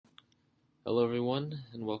Hello, everyone,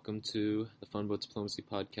 and welcome to the Funboat Diplomacy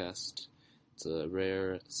Podcast. It's a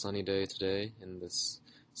rare sunny day today in this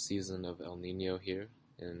season of El Nino here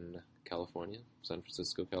in California, San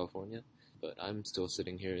Francisco, California. But I'm still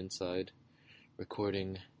sitting here inside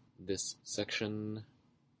recording this section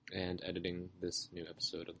and editing this new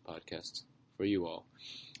episode of the podcast for you all.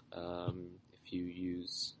 If you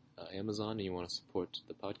use Amazon and you want to support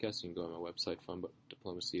the podcast, you can go on my website,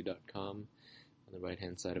 funboatdiplomacy.com. On the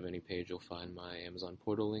right-hand side of any page, you'll find my Amazon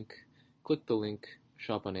portal link. Click the link,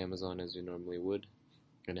 shop on Amazon as you normally would,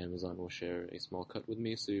 and Amazon will share a small cut with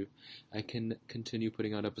me so I can continue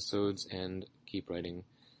putting out episodes and keep writing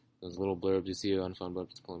those little blurbs you see on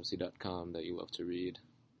funboatdiplomacy.com that you love to read.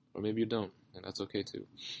 Or maybe you don't, and that's okay too.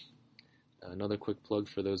 Another quick plug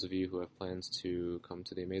for those of you who have plans to come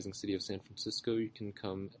to the amazing city of San Francisco. You can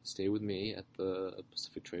come stay with me at the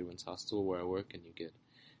Pacific Tradewinds Hostel where I work, and you get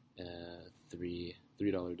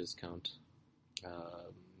 $3 discount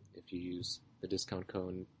if you use the discount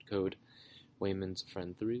code Wayman's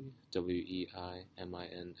Friend 3,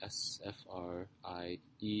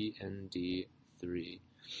 WEIMANSFRIEND 3.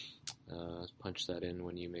 Punch that in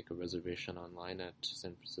when you make a reservation online at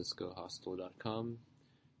sanfranciscohostel.com.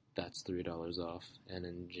 That's $3 off, and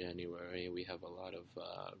in January we have a lot of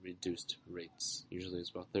reduced rates. Usually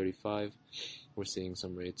it's about $35. We're seeing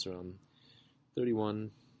some rates around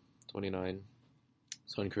 $31, $29.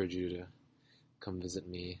 So I encourage you to come visit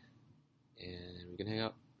me and we can hang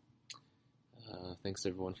out. Thanks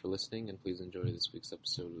everyone for listening, and please enjoy this week's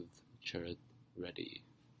episode with Charit Reddy.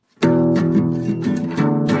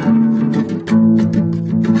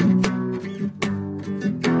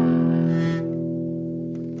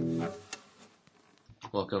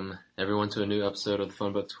 Welcome everyone to a new episode of the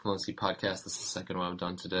Funboat Diplomacy Podcast. This is the second one I've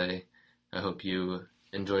done today. I hope you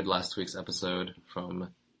enjoyed last week's episode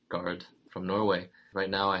from Gard from Norway. Right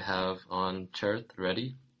now I have on Charit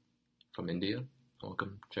Reddy from India.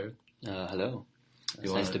 Welcome, Charit. Hello.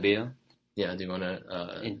 It's nice to be here. Yeah, do you want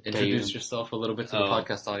to introduce yourself a little bit to the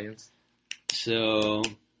podcast audience? So,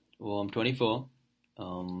 I'm 24.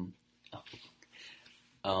 I'm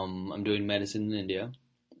doing medicine in India.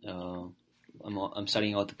 I'm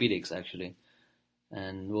studying orthopedics, actually.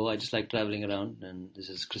 And, I just like traveling around, and this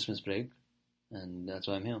is Christmas break, and that's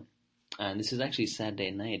why I'm here. And this is actually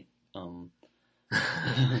Saturday night.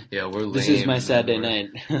 Yeah, we're lame. This is my Saturday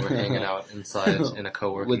night. We're hanging out inside in a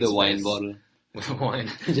co-working with a space. wine bottle. With a wine.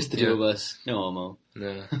 Just the two of us. No homo.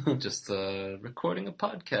 Yeah, just recording a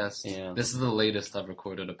podcast. Yeah. This is the latest I've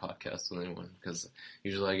recorded a podcast with anyone, because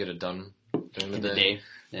usually I get it done during the day.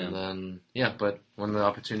 Yeah. And then, but when the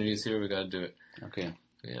opportunity's here, we gotta do it. Okay.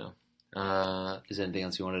 Yeah. Is there anything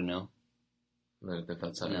else you want to know? If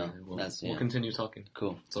that's how No, we'll continue talking.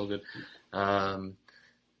 Cool. It's all good.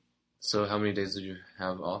 So how many days did you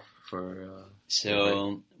have off for?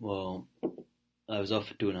 I was off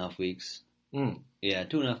for 2.5 weeks. Mm. Yeah,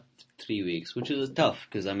 2.5, 3 weeks, which was tough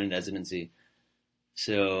because I'm in residency.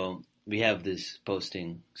 So we have this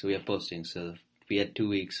posting. So we have postings. So we had 2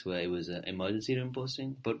 weeks where it was an emergency room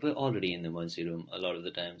posting, but we're already in the emergency room a lot of the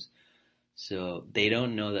times. So they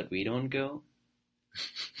don't know that we don't go.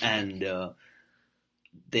 And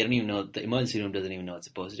they don't even know, the emergency room doesn't even know it's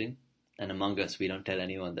a posting. And among us, we don't tell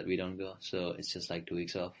anyone that we don't go. So it's just like 2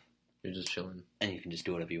 weeks off. You're just chilling. And you can just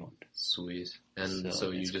do whatever you want. Sweet. And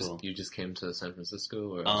so you just came to San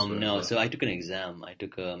Francisco? Or no. So I took an exam. I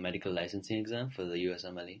took a medical licensing exam for the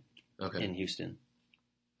USMLE in Houston.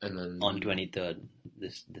 And then on 23rd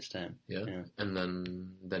this time. Yeah. And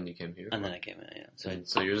then you came here. And then I came here. Yeah.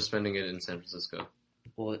 So you're just spending it in San Francisco.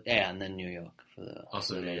 Well, yeah, and then New York for the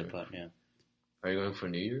later part. Yeah. Are you going for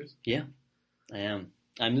New Year's? Yeah, I am.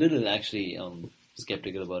 I'm a little actually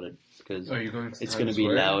skeptical about it because it's going to be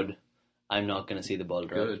loud. I'm not going to see the ball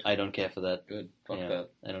drop. Good. I don't care for that. Good. Fuck that.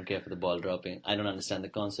 I don't care for the ball dropping. I don't understand the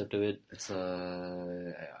concept of it. It's I don't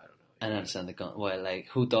know. I don't understand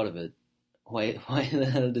who thought of it? Why the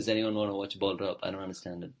hell does anyone want to watch a ball drop? I don't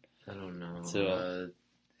understand it. I don't know. So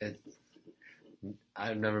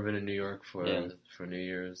I've never been in New York for New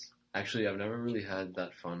Year's. Actually, I've never really had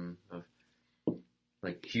that fun of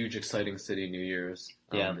huge exciting city New Year's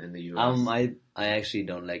in the US. I actually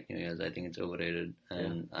don't like New Year's. I think it's overrated,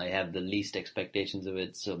 and I have the least expectations of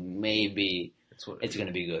it. So maybe it's going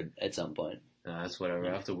to be good at some point. That's whatever.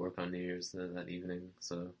 I have to work on New Year's that evening.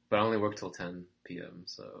 But I only work till 10 p.m.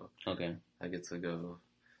 So okay, I get to go.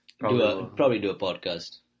 Probably do a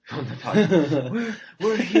podcast. On the podcast.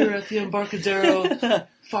 We're here at the Embarcadero.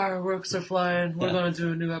 Fireworks are flying. We're going to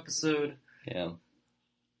do a new episode. Yeah,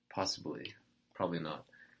 possibly. Probably not.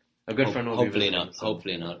 A good friend will hopefully be not.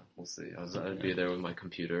 Hopefully not. We'll see. I'd be there with my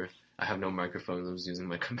computer. I have no microphones. I was using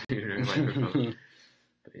my computer microphone.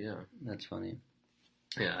 But yeah. That's funny.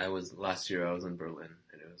 Yeah, last year I was in Berlin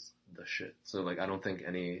and it was the shit. So like I don't think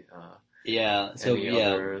any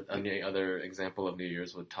other example of New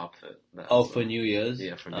Year's would top that. Oh, for New Year's?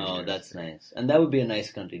 Yeah, for New Year's. Oh, that's yeah. nice. And that would be a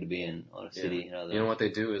nice country to be in, or a city rather. You know what they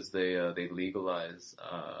do is they legalize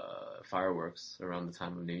fireworks around the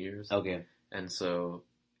time of New Year's. Okay. And so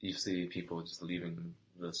you see people just leaving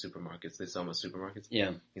the supermarkets. They sell them at supermarkets.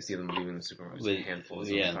 Yeah. You see them leaving the supermarkets with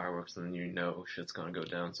handfuls of fireworks, and then you know, oh, shit's gonna go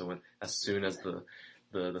down. So as soon as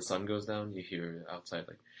the sun goes down, you hear outside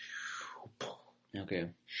like. Okay.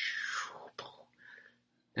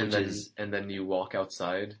 And then you walk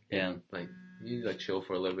outside. Yeah. Like you like chill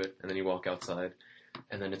for a little bit, and then you walk outside,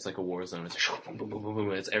 and then it's like a war zone. It's like, boom, boom, boom, boom,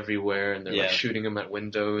 boom. It's everywhere, and they're like shooting them at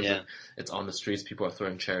windows. Yeah. It's on the streets. People are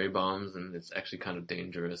throwing cherry bombs, and it's actually kind of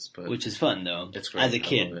dangerous. But which is fun though. It's great. As a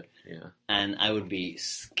kid, I love it. Yeah. And I would be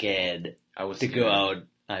scared to go out.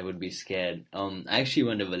 I would be scared. I actually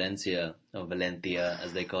went to Valencia, or Valentia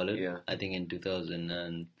as they call it. Yeah. I think in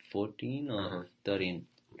 2014 or 13,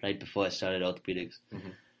 right before I started orthopedics.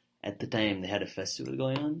 Mm-hmm. At the time, they had a festival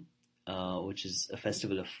going on, which is a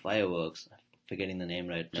festival of fireworks. I'm forgetting the name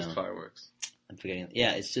right now. Just fireworks. I'm forgetting.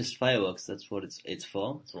 Yeah, it's just fireworks. That's what it's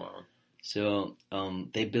for. It's wild. So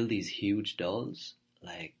they build these huge dolls,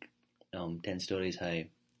 like 10 stories high,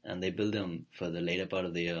 and they build them for the later part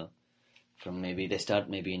of the year. They start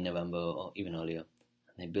maybe in November or even earlier.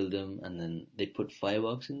 They build them and then they put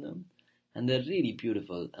fireworks in them, and they're really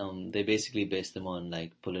beautiful. They basically base them on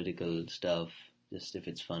like political stuff, just if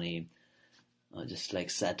it's funny, or just like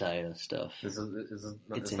satire stuff. It's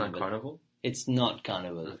not carnival? It's not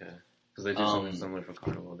carnival. Okay. Because they do something similar for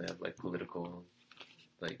carnival. They have like political,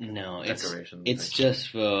 like decorations. It's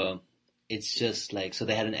just like, so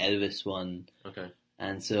they had an Elvis one. Okay.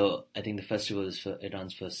 And so I think the festival it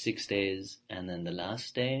runs for 6 days, and then the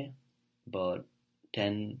last day, about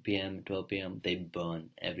 10 p.m., 12 p.m., they burn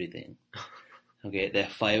everything. Okay, there are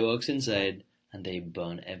fireworks inside, and they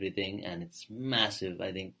burn everything, and it's massive.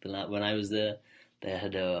 I think when I was there, they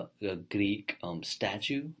had a Greek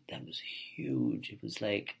statue that was huge. It was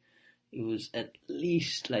at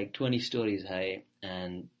least like 20 stories high,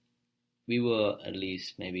 and we were at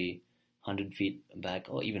least maybe 100 feet back,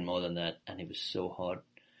 or even more than that, and it was so hot.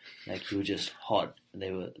 Like, we were just hot.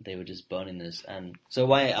 They were just burning this. And so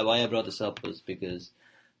why I brought this up was because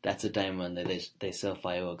that's the time when they sell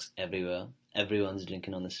fireworks everywhere. Everyone's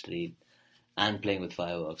drinking on the street and playing with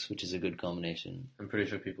fireworks, which is a good combination. I'm pretty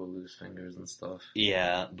sure people lose fingers and stuff.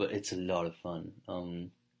 Yeah, but it's a lot of fun.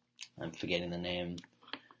 I'm forgetting the name.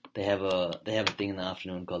 They have a thing in the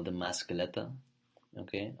afternoon called the Mascaleta.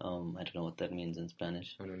 Okay, I don't know what that means in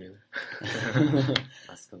Spanish. I don't either.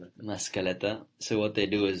 Mascaleta. So what they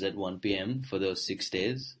do is at 1 p.m. for those 6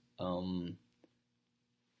 days, they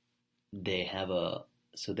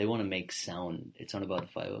want to make sound. It's not about the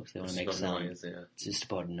fireworks. They want to make sound. Noise, yeah. It's just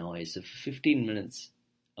about noise. So for 15 minutes,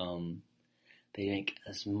 they make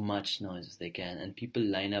as much noise as they can, and people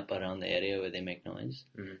line up around the area where they make noise.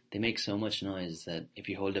 Mm-hmm. They make so much noise that if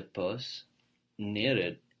you hold a purse near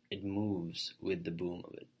it, it moves with the boom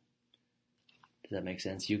of it. Does that make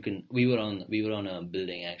sense? We were on a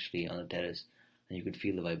building actually on a terrace, and you could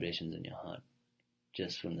feel the vibrations in your heart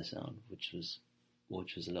just from the sound, which was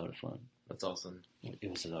a lot of fun. That's awesome. It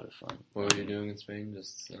was a lot of fun. What were you doing in Spain?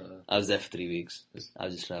 I was there for 3 weeks. I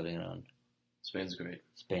was just traveling around. Spain's great.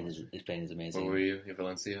 Spain is amazing. Where were you? In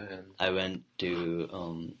Valencia? And I went to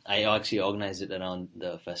I actually organized it around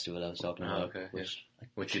the festival I was talking about. Okay,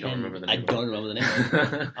 which you don't remember the name. I don't remember the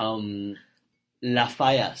name. La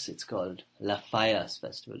Fallas, it's called. La Fallas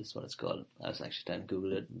Festival is what it's called. I was actually trying to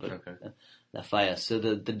Google it, but okay. La Fallas. So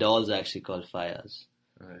the dolls are actually called Fallas.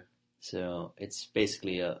 Okay. So it's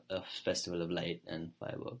basically a festival of light and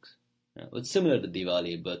fireworks. Yeah, it's similar to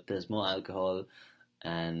Diwali, but there's more alcohol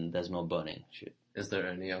and there's more burning shit. Is there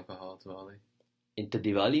any alcohol at Diwali? Into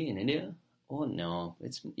Diwali in India? Oh no,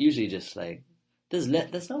 it's usually just like there's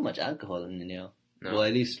not much alcohol in India. No. Well,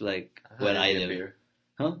 at least like where I live. Beer.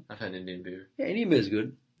 Huh? I've had Indian beer. Yeah, Indian beer is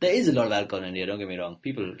good. There is a lot of alcohol in India. Don't get me wrong.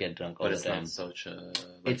 People get drunk all the time. But it's not such a.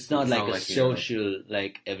 It's not like a social.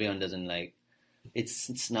 Like everyone doesn't like.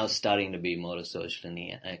 It's now starting to be more a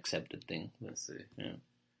socially accepted thing. Let's see. Yeah.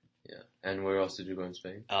 Yeah. And where else did you go in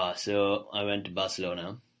Spain? So I went to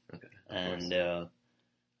Barcelona. Okay. And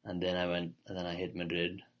then I hit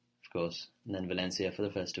Madrid, of course, and then Valencia for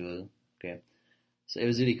the festival. Okay. So it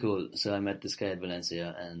was really cool. So I met this guy at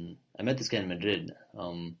Valencia, and I met this guy in Madrid.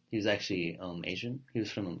 He was actually Asian. He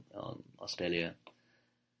was from Australia.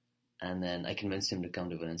 And then I convinced him to come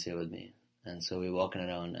to Valencia with me. And so we were walking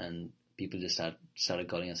around, and people just started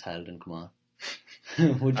calling us Harold and Kumar,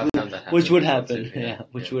 Which would happen. Too, yeah.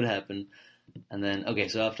 Would happen. And then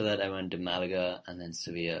so after that I went to Malaga and then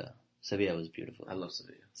Sevilla. Sevilla was beautiful. I love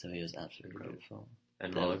Sevilla. Sevilla was absolutely beautiful.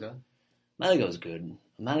 And Malaga? Malaga was good.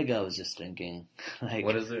 Malaga I was just drinking.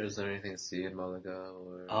 What is there? Is there anything to see in Malaga?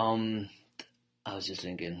 Or I was just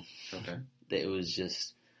drinking. Okay. It was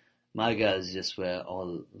just Malaga is just where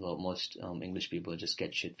most English people just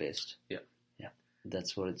get shit faced. Yeah.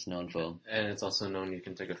 That's what it's known for. And it's also known you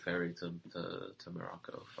can take a ferry to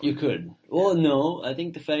Morocco. You could. Well, no, I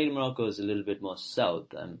think the ferry to Morocco is a little bit more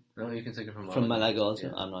south. No, you can take it from Malaga. From Malaga also?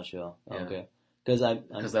 Yeah. I'm not sure. Yeah. Okay.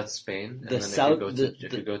 Because that's Spain. And the then south,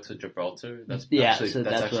 if you go to Gibraltar, that's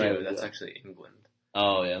actually England.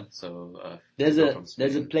 Oh yeah. So there's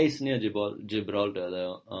a place near Gibraltar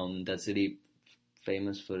though. That's really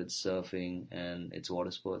famous for its surfing and its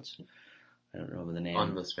water sports. I don't remember the name.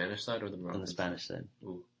 On the Spanish side or the Moroccan On the Spanish side.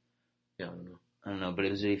 Ooh. Yeah, I don't know. I don't know, but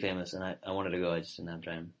it was really famous, and I wanted to go. I just didn't have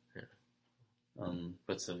time. Yeah.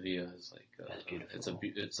 But Sevilla is like that's beautiful.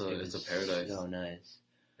 It's a paradise. So nice.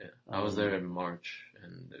 Yeah, I was there in March,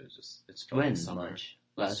 and it was it's when summer. March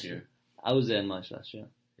last year. I was there in March last year.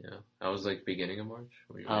 Yeah, I was like beginning of March.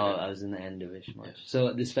 I was in the end of March. Yeah.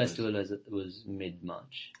 So this festival was mid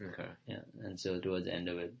March. Okay. Yeah, and so towards the end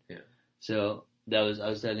of it. Yeah. So I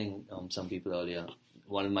was telling some people earlier.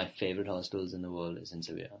 One of my favorite hostels in the world is in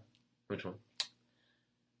Sevilla. Which one?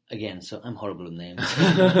 Again, so I'm horrible with names.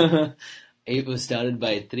 It was started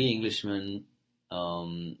by 3 Englishmen.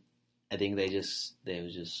 I think they were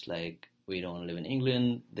just like, we don't want to live in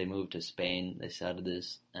England. They moved to Spain. They started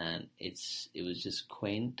this, and it was just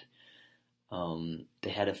quaint. They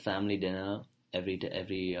had a family dinner every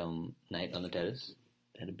night on the terrace.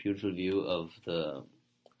 They had a beautiful view of the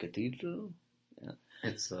cathedral. Yeah.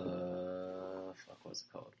 It's what's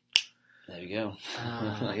it called? There we go.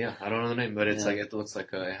 Yeah, I don't know the name, but it's like it looks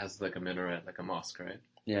like it has like a minaret, like a mosque, right?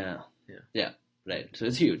 Yeah. Right. So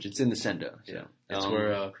it's huge. It's in the center. So. Yeah, it's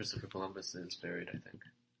where Christopher Columbus is buried, I think.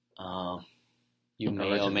 You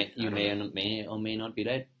may or may not be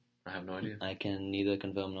right. I have no idea. I can neither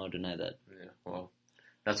confirm nor deny that. Yeah, well,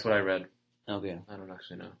 that's what I read. Okay. I don't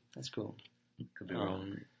actually know. That's cool. Could be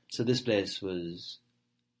wrong. So this place was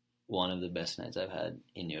one of the best nights I've had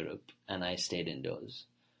in Europe, and I stayed indoors.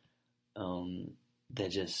 They're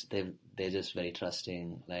just very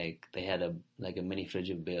trusting. Like they had a mini fridge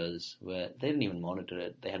of beers where they didn't even monitor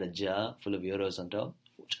it. They had a jar full of euros on top,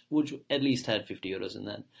 which at least had 50 euros in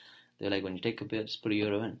that. They're like, when you take a beer, just put a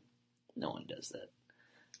euro in. No one does that.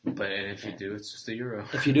 But if you do, it's just a euro.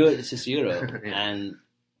 If you do it, it's just a euro. Yeah. And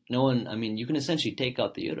no one, I mean, you can essentially take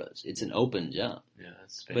out the euros. It's an open jar. Yeah,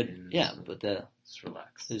 it's Spain. But it's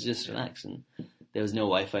relaxed. It's just relaxed. And there was no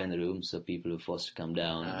Wi-Fi in the room, so people were forced to come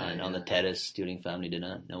down. On the terrace during family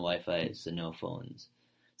dinner, no Wi-Fi, so no phones.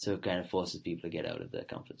 So it kind of forces people to get out of their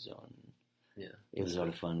comfort zone. Yeah. It was a lot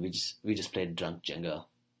of fun. We just played drunk Jenga.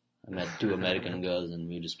 I met 2 American girls, and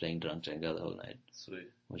we were just playing drunk Jenga the whole night.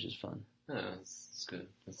 Sweet. Which is fun. Yeah, it's good.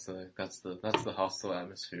 That's the hostel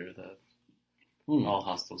atmosphere that all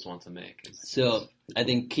hostels want to make. So I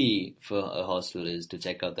think key for a hostel is to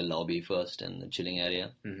check out the lobby first and the chilling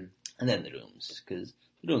area, and then the rooms, because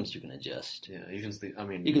the rooms you can adjust. Yeah, you can sleep. I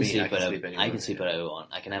mean, you can sleep wherever. Anywhere, I can sleep wherever I want.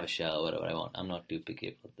 I can have a shower whatever I want. I'm not too picky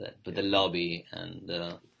about that. But the lobby and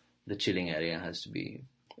the chilling area has to be.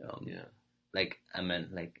 Like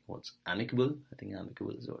what's amicable? I think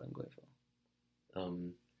amicable is what I'm going for.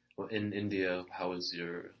 Well, in India, how is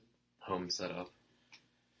your home set up?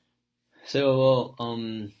 So,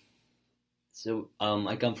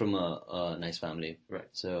 I come from a nice family. Right.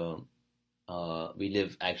 So, we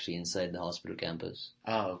live actually inside the hospital campus.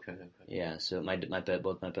 Oh, okay. Yeah. So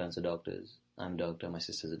both my parents are doctors. I'm a doctor. My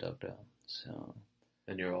sister's a doctor. So.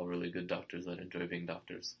 And you're all really good doctors that enjoy being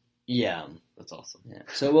doctors. Yeah. That's awesome. Yeah.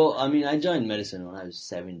 So, I joined medicine when I was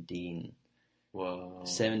 17. Whoa.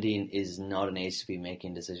 17 is not an age to be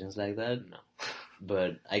making decisions like that. No.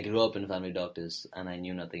 But I grew up in a family of doctors, and I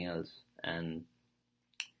knew nothing else. And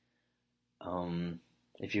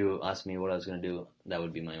if you ask me what I was going to do, that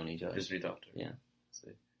would be my only choice. Just be a doctor. Yeah.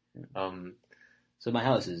 See. Yeah. So my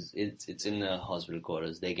house it's in the hospital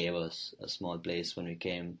quarters. They gave us a small place when we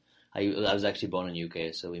came. I was actually born in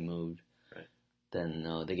UK, so we moved. Right. Then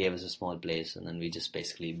they gave us a small place, and then we just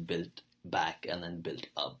basically built back and then built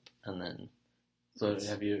up, and then. So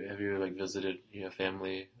have you like visited your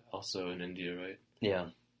family also in India, right? Yeah.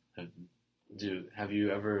 Have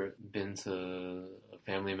you ever been to a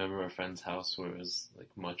family member or friend's house where it was like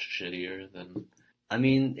much shittier than? I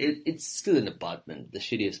mean, it's still an apartment. The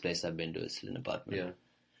shittiest place I've been to is still an apartment. Yeah.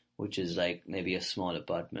 Which is like maybe a small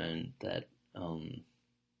apartment that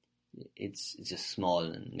it's just small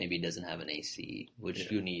and maybe it doesn't have an AC, which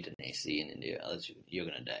Yeah. you need an AC in India, else you're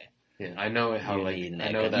gonna die. Yeah, I know how You like need an I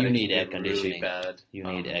air know con- that you it need can air get really conditioning. bad. You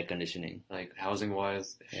need air conditioning. Like housing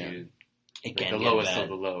wise, if Yeah. you It like can the get lowest bad. of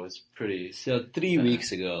the low is pretty. So 3 bad.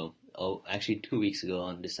 weeks ago, actually 2 weeks ago,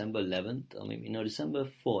 on December 11th, or maybe no, December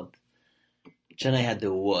 4th, Chennai had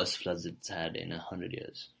the worst floods it's had in 100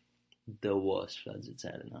 years. The worst floods it's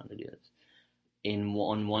had in 100 years.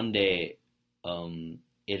 On one day,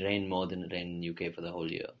 it rained more than it rained in UK for the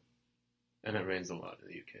whole year. And it rains a lot in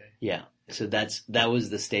the UK. Yeah. So that was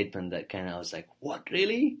the statement that kind of I was like, what,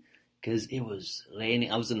 really? Because it was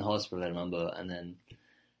raining. I was in the hospital, I remember, and then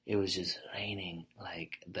it was just raining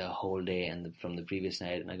like the whole day and from the previous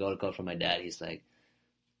night. And I got a call from my dad. He's like,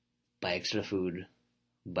 buy extra food,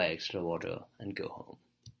 buy extra water, and go home.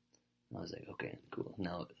 And I was like, okay, cool.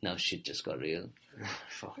 Now shit just got real.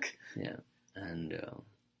 Fuck. Yeah. And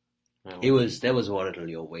Well, there was water till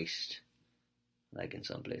your waist, like in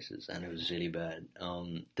some places, and it was really bad.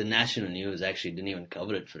 The national news actually didn't even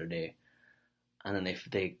cover it for a day, and then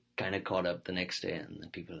they kind of caught up the next day, and then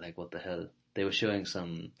people were like, what the hell? They were showing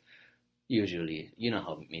some, usually, you know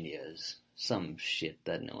how media is, some shit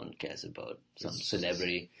that no one cares about, some It's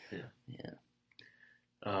celebrity.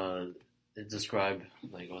 describe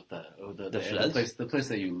like what the floods? the place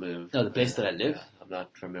that you live. No, the place that I live? Yeah, I'm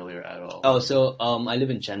not familiar at all. Oh, so I live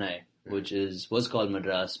in Chennai, which was called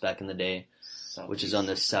Madras back in the day, which is on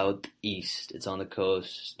the southeast. It's on the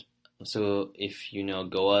coast. So if you know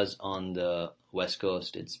Goa's on the west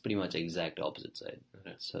coast, it's pretty much exact opposite side.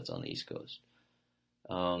 Okay. So it's on the east coast.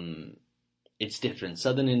 It's different.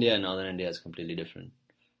 Southern India and Northern India is completely different.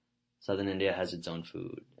 Southern India has its own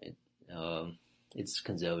food. It's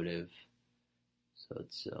conservative. So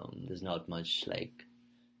it's there's not much like,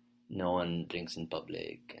 no one drinks in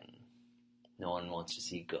public and no one wants to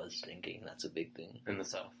see girls drinking. That's a big thing. In the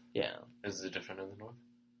south. Yeah. Is it different in the north?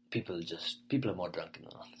 People are more drunk in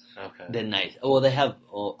the north. Okay. They're nice. They have,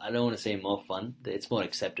 I don't want to say more fun. It's more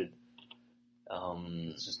accepted.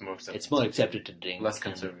 It's just more accepted. It's more accepted to drink. Less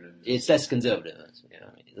conservative. It's less conservative. Yeah.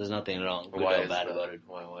 I mean, there's nothing wrong, good Why or is bad that? about it.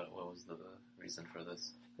 What was the reason for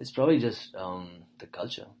this? It's probably just the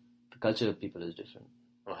culture. The culture of people is different.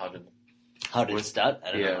 Well, how did it start?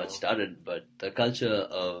 I don't know how it started, but the culture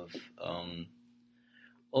of,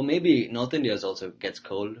 or maybe North India also gets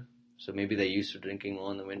cold, so maybe they're used to drinking more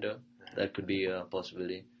in the winter. That could be a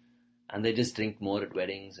possibility. And they just drink more at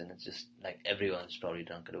weddings, and it's just like everyone's probably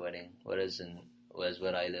drunk at a wedding. Whereas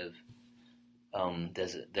where I live,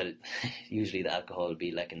 usually the alcohol will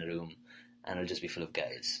be like in a room, and it'll just be full of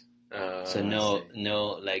guys. So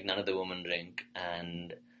none of the women drink,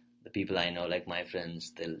 and the people I know, like my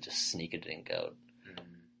friends, they'll just sneak a drink out.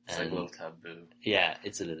 It's like a little taboo. Yeah,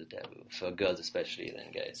 it's a little taboo for girls, especially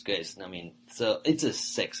than guys. Guys, I mean, so it's a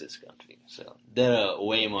sexist country. So there are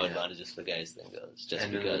way more advantages for guys than girls. Just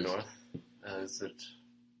and because in the north, is it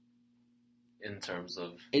in terms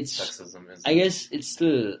of it's sexism? I guess it's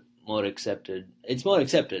still more accepted. It's more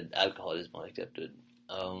accepted. Alcohol is more accepted.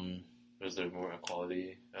 Is there more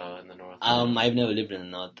equality in the north? I've never lived in the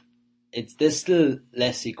north. There's still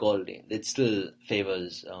less equality. It still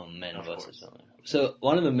favors men versus women. So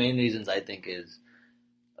one of the main reasons I think is,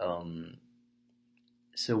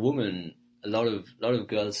 so women, a lot of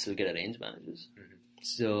girls still get arranged marriages. Mm-hmm.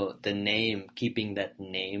 So the name, keeping that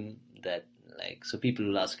name, that like, so people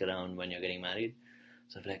will ask around when you're getting married.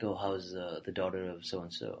 So if like, oh, how's the daughter of so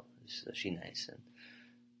and so? Is she nice? And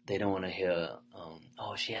they don't want to hear,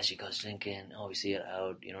 oh, she goes drinking. Oh, we see her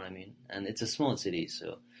out. You know what I mean? And it's a small city,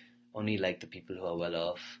 so only like the people who are well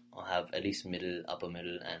off or have at least middle, upper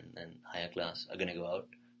middle, and higher class are gonna go out.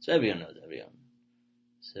 So everyone knows everyone.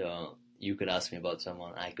 So you could ask me about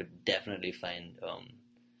someone, I could definitely find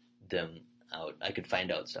them out. I could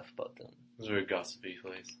find out stuff about them. It's a very gossipy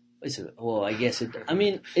place. I guess it. I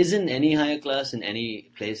mean, isn't any higher class in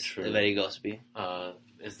any place True. very gossipy?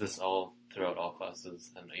 Is this all throughout all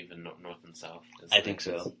classes and even north and south? I think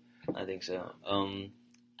so.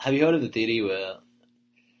 Have you heard of the theory where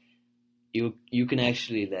you can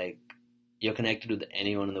actually, like, you're connected with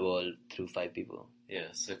anyone in the world through 5 people? Yeah,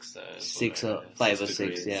 6 or 5 or 6,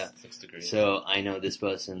 degrees, yeah. 6 degrees. So I know this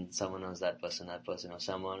person, someone knows that person knows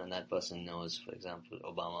someone, and that person knows, for example,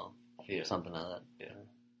 Obama, something like that. Yeah.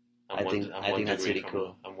 I think that's really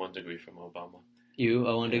cool. I'm 1 degree from Obama. You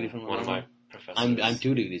are 1 degree from Obama? One of my professors. I'm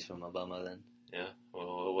 2 degrees from Obama then. Yeah.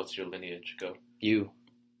 Well, what's your lineage? Go. You.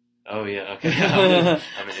 Oh yeah. Okay.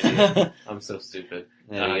 I'm an idiot. I'm so stupid.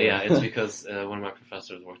 Yeah, it's because one of my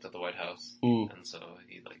professors worked at the White House, and so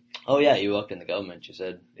he like. Oh yeah, you worked in the government. You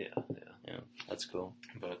said. Yeah. Yeah, that's cool.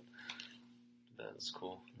 But that's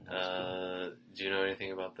cool. Do you know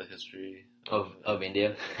anything about the history of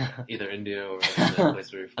India? either India or the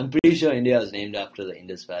place where you're from? I'm pretty sure India was named after the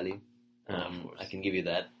Indus Valley. Of course. I can give you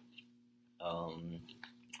that.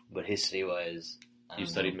 But history-wise, You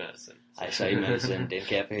studied medicine. I studied medicine, didn't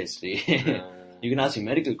care for history. You can ask me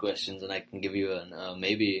medical questions, and I can give you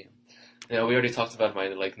maybe. Yeah, we already talked about my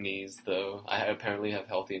knees, though. I apparently have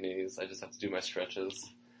healthy knees. I just have to do my stretches.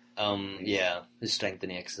 Yeah, the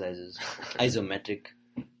strengthening exercises. Isometric.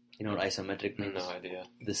 You know what isometric means? No idea.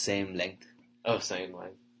 The same length. Oh, same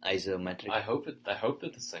length. Isometric. I hope they're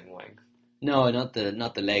the same length. No, not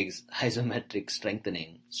the legs. Isometric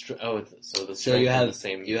strengthening. So you have the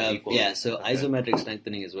same. Yeah. So okay. Isometric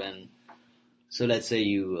strengthening is when. So let's say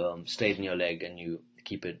you straighten your leg and you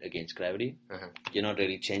keep it against gravity. Uh-huh. You're not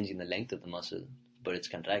really changing the length of the muscle, but it's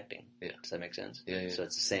contracting. Yeah. Does that make sense? Yeah. So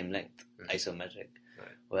it's the same length. Mm-hmm. Isometric.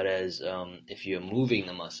 Right. Whereas if you're moving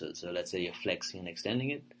the muscle, so let's say you're flexing and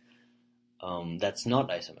extending it, that's not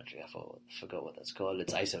isometric. I forgot what that's called.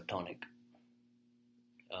 It's isotonic.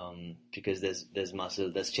 Because there's muscle,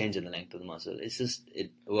 there's change in the length of the muscle. It's just,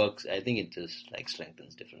 it works. I think it just like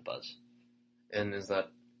strengthens different parts. And is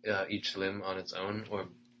that each limb on its own, or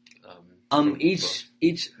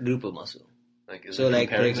each group of muscle? Like so, like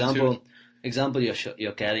for example,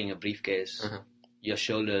 you're carrying a briefcase. Uh-huh. Your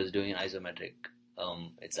shoulder is doing isometric.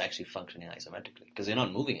 It's actually functioning isometrically because you're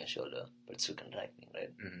not moving your shoulder, but it's still contracting,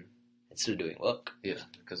 right? Mm-hmm. It's still doing work. Yeah,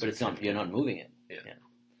 but it's not. You're not moving it. Yeah.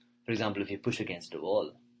 For example, if you push against a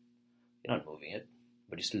wall, you're not moving it,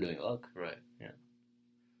 but you're still doing work. Right. Yeah.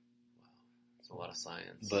 Wow. It's a lot of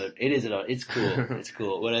science. But it is a lot. It's cool. It's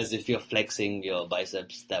cool. Whereas if you're flexing your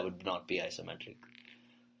biceps, that would not be isometric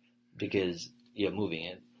because you're moving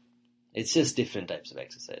it. It's just different types of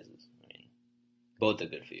exercises. I mean, both are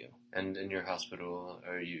good for you. And in your hospital,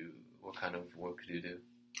 what kind of work do you do?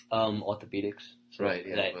 Orthopedics. So, right.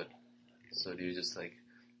 Yeah. Right. But so do you just like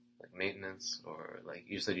maintenance, or like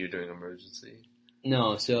you said you're doing emergency?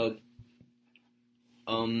 No. So,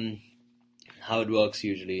 how it works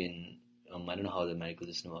usually in I don't know how the medical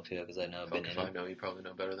system works here because I've never been in it. I know, you probably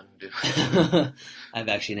know better than I do. I've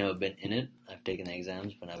actually never been in it. I've taken the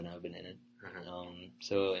exams, but I've never been in it. Uh-huh.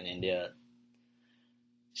 So in India,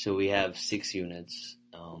 so we have 6 units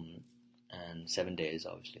and 7 days,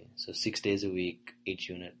 obviously. So 6 days a week, each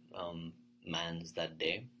unit mans that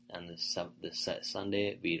day, and the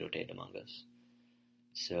Sunday we rotate among us.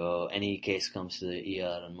 So any case comes to the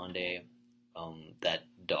ER on Monday, that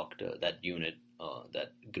doctor, that unit,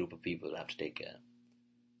 that group of people have to take care.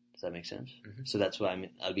 Does that make sense? Mm-hmm. So that's why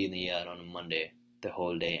I'll be in the ER on a Monday, the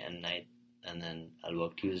whole day and night, and then I'll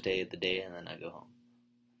work Tuesday the day, and then I go home.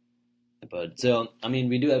 But so, I mean,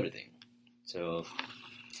 we do everything. So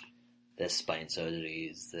there's spine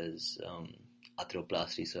surgeries, there's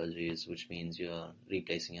arthroplasty surgeries, which means you're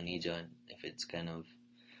replacing your knee joint if it's kind of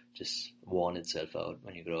just worn itself out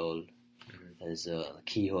when you grow old. Mm-hmm. There's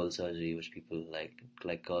keyhole surgery, which people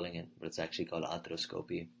like calling it, but it's actually called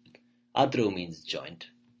arthroscopy. Arthro means joint.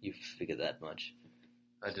 You figured that much.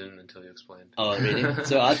 I didn't until you explained. Oh, really?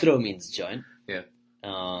 So arthro means joint. Yeah.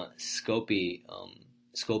 Scopy,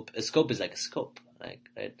 a scope is like a scope, like,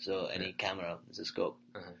 right? So any camera is a scope.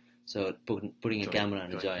 Uh-huh. So putting a camera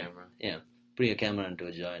on a joint. Camera. Yeah. Putting a camera into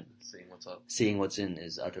a joint. Seeing what's in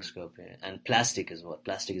is arthroscopy. And plastic is what?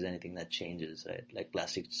 Plastic is anything that changes, right? Like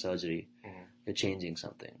plastic surgery. Mm-hmm. You're changing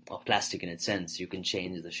something. Or plastic in its sense, you can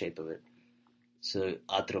change the shape of it. So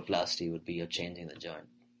arthroplasty would be you're changing the joint.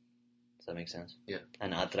 Does that make sense? Yeah.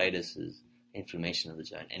 And arthritis is inflammation of the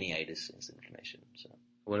joint. Any itis is inflammation. So.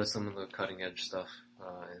 What is some of the cutting edge stuff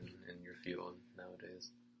in your field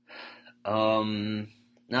nowadays?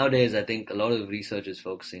 Nowadays, I think a lot of research is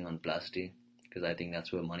focusing on plasty because I think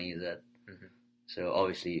that's where money is at. Mm-hmm. So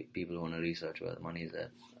obviously, people want to research where the money is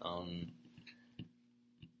at.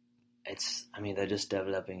 They're just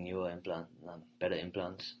developing newer better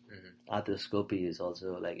implants. Mm-hmm. Arthroscopy is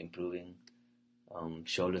also like improving.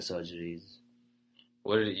 Shoulder surgeries.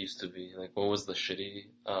 What did it used to be? Like, what was the shitty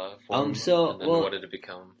form? And then what did it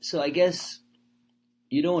become? So I guess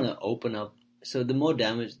you don't want to open up. So the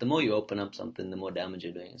more you open up something, the more damage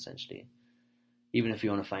you're doing, essentially. Even if you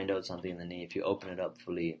want to find out something in the knee, if you open it up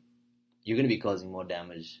fully, you're going to be causing more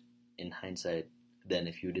damage in hindsight than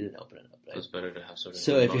if you didn't open it up, right? So it's better to have sort of...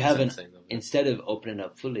 So if you haven't, instead of opening it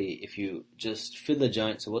up fully, if you just fill the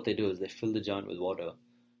joint, so what they do is they fill the joint with water,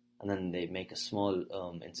 and then they make a small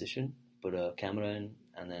incision, put a camera in,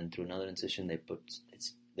 and then through another incision they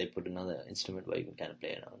put another instrument where you can kind of play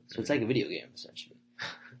it on. So it's like a video game, essentially.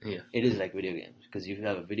 Yeah. It is like video games, because you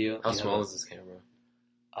have a video... How small is this camera?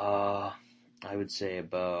 I would say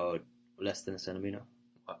about less than a centimeter.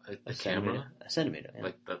 A camera? A centimeter, yeah.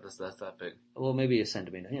 Like that's that big. Well, maybe a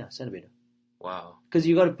centimeter, yeah, centimeter. Wow. Because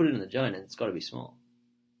you got to put it in the joint, and it's got to be small.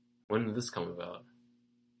 When did this come about?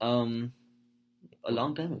 A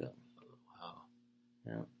long time ago. Wow.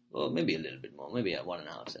 Yeah. Well, maybe a little bit more. Maybe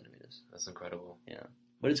 1.5 centimeters. That's incredible. Yeah.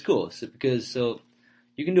 But it's cool because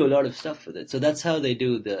you can do a lot of stuff with it. So that's how they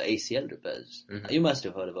do the ACL repairs. Mm-hmm. You must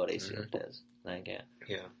have heard about ACL repairs. Like, yeah.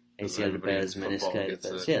 Yeah. ACL repairs, menisci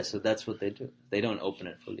repairs. Yeah, so that's what they do. They don't open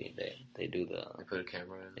it fully. They do the... They put a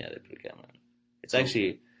camera in. Yeah, they put a camera in. It's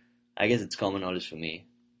actually... I guess it's common knowledge for me.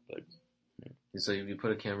 But so you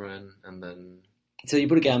put a camera in and then... So you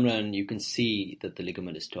put a camera in, you can see that the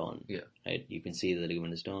ligament is torn. Yeah. Right? You can see the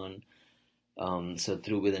ligament is torn. So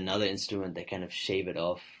with another instrument, they kind of shave it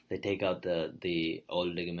off. They take out the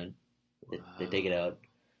old ligament. They take it out.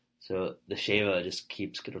 So the shaver just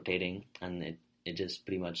keeps rotating, and it just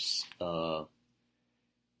pretty much, I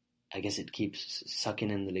guess it keeps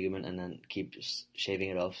sucking in the ligament and then keeps shaving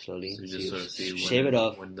it off slowly. So you just sort of see shave it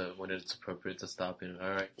off when it's appropriate to stop. All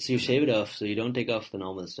right. So you shave it off, so you don't take off the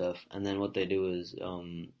normal stuff, and then what they do is,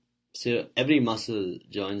 so every muscle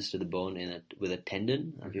joins to the bone with a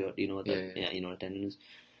tendon. Do you know what that? Yeah, you know what a tendon is.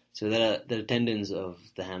 So there are tendons of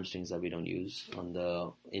the hamstrings that we don't use on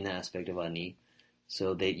the inner aspect of our knee.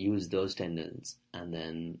 So they use those tendons, and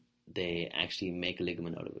then they actually make a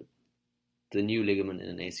ligament out of it. The new ligament in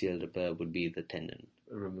an ACL repair would be the tendon.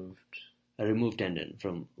 A removed tendon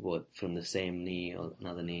from the same knee or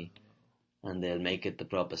another knee. And they'll make it the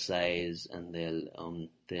proper size, and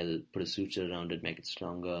they'll put a suture around it, make it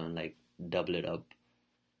stronger, and like double it up.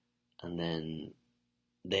 And then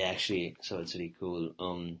they actually, so it's really cool.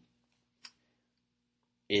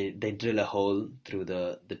 They drill a hole through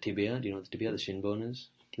the tibia. Do you know what the tibia, the shin bone is?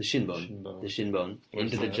 The shin bone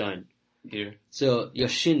into the joint. Here. So your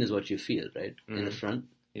shin is what you feel, right? Mm-hmm. In the front.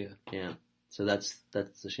 Yeah. Yeah. So that's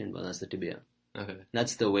the shin bone. That's the tibia. Okay.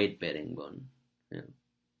 That's the weight bearing bone. Yeah.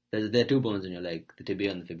 There are two bones in your leg, the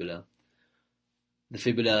tibia and the fibula. The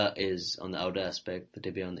fibula is on the outer aspect, the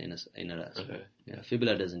tibia on the inner aspect. Okay. Yeah.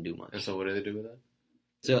 Fibula doesn't do much. And so what do they do with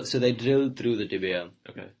that? So they drill through the tibia.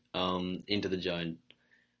 Okay. Into the joint,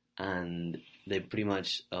 and they pretty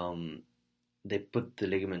much they put the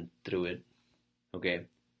ligament through it. Okay.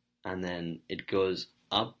 And then it goes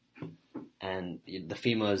up, and the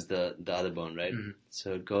femur is the other bone, right? Mm-hmm.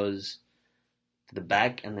 So it goes to the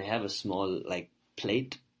back, and they have a small like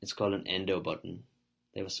plate. It's called an endo button.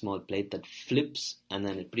 They have a small plate that flips, and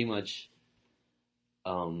then it pretty much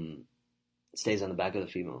stays on the back of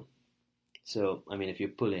the femur. So I mean, if you're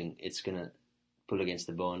pulling, it's gonna pull against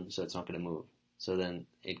the bone, so it's not gonna move. So then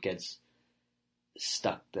it gets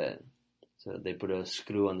stuck there. So they put a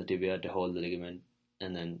screw on the tibia to hold the ligament,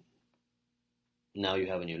 and then now you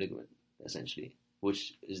have a new ligament, essentially,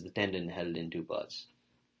 which is the tendon held in two parts.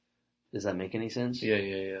 Does that make any sense?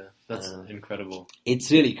 Yeah. That's incredible.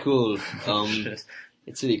 It's really cool.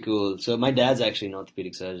 It's really cool. So my dad's actually an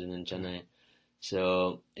orthopedic surgeon in Chennai,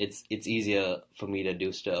 so it's easier for me to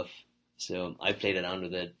do stuff. So I played around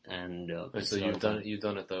with it, and so you've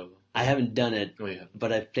done it though. I haven't done it, yeah.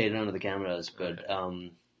 But I've played around with the cameras. But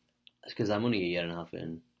because I'm only a year and a half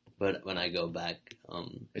in. But when I go back,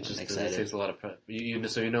 it excited. takes a lot of prep.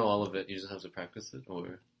 So you know all of it. You just have to practice it,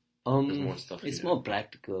 or there's more stuff. It's more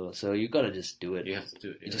practical. So you gotta just do it. You have to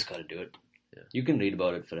do it. Yeah. You just gotta do it. Yeah. You can read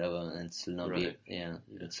about it forever and still not right.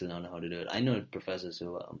 still not know how to do it. I know professors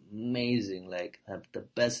who are amazing, like have the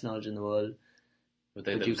best knowledge in the world,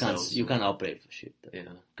 but you can't operate for shit. Though.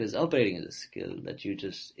 Yeah. Because operating is a skill that you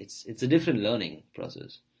just it's a different learning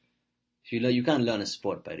process. If you can't learn a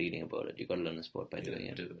sport by reading about it. You got to learn a sport by doing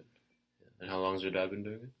it. Do it. Yeah. And how long has your dad been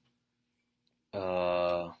doing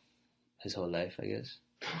it? His whole life, I guess.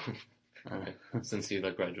 Okay. Since he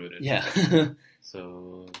graduated. Yeah.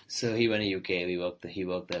 So he went to UK. He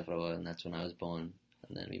worked there for a while, and that's when I was born.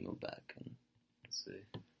 And then we moved back. And let's see.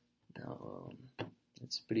 Now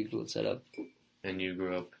it's a pretty cool setup. And you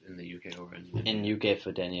grew up in the UK or in UK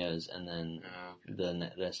for 10 years, and then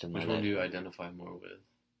the rest of my life. Which one do you identify more with?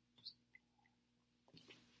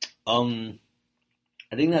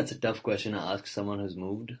 I think that's a tough question to ask someone who's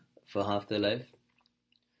moved for half their life.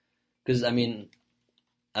 Because, I mean,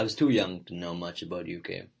 I was too young to know much about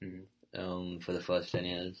UK for the first 10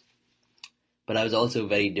 years. But I was also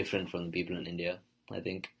very different from the people in India, I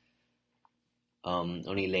think.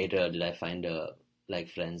 Only later did I find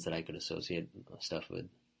friends that I could associate stuff with.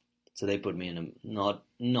 So they put me in a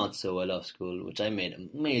not so well off school, which I made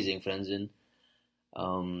amazing friends in,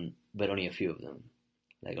 but only a few of them.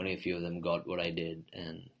 Only a few of them got what I did,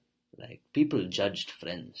 and people judged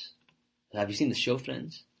Friends. Have you seen the show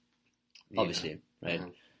Friends? Yeah. Obviously, right?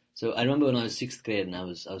 Uh-huh. So I remember when I was 6th grade and I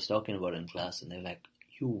was talking about it in class and they were like,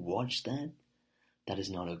 "You watched that? That is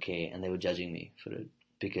not okay." And they were judging me for it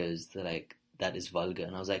because they're like, "That is vulgar."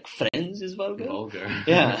 And I was like, "Friends is vulgar?" Vulgar.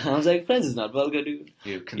 Yeah. And I was like, "Friends is not vulgar, dude.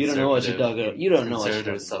 You don't know what you're talking about. You don't know what you're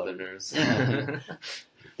talking Southerners. about." Yeah.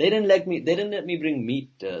 They didn't let me bring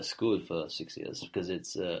meat to school for 6 years because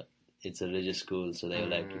it's a religious school, so they were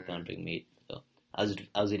like, "You can't bring meat." So I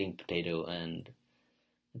was eating potato and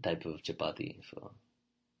a type of chapati for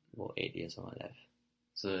 8 years of my life.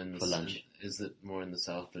 So for lunch. Is it more in the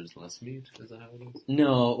South? There's less meat. Is that how it is?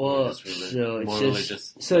 No, well,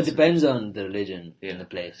 it depends on the religion in the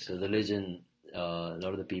place. So the religion, a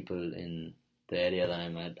lot of the people in the area that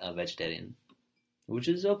I'm at are vegetarian, which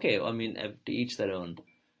is okay. I mean, to each their own.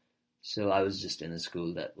 So I was just in a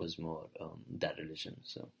school that was more that religion.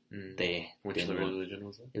 So which religion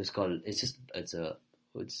was it? It was called. It's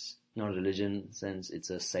not a religion sense. It's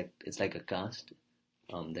a sect. It's like a caste.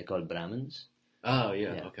 They're called Brahmins. Oh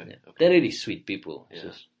yeah, okay. They're really sweet people.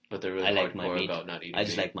 Yeah. But they're really hardcore about not eating meat. I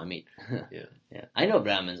just like my meat. Yeah. Yeah. I know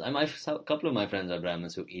Brahmins. A couple of my friends are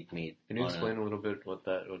Brahmins who eat meat. Can you explain a little bit what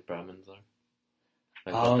Brahmins are?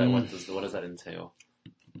 Like what does that entail?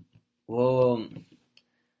 Well,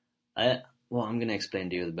 I'm gonna explain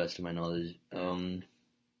to you the best of my knowledge.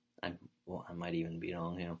 I might even be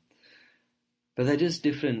wrong here, but they're just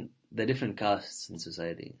different. They're different castes in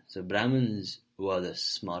society. So Brahmins were the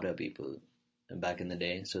smarter people back in the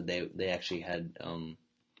day. So they actually had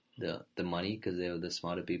the money because they were the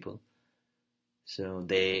smarter people. So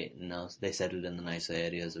they settled in the nicer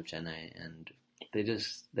areas of Chennai, and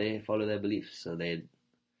they follow their beliefs. So they'll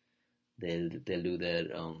do their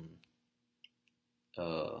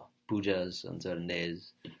pujas on certain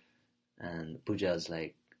days, and pujas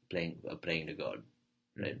like praying to God,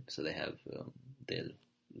 right? Mm-hmm. So they have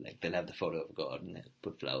they'll have the photo of God and they'll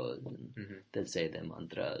put flowers and they'll say their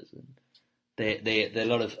mantras and a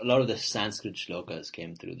lot of the Sanskrit shlokas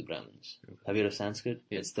came through the Brahmins. Okay. Have you heard of Sanskrit?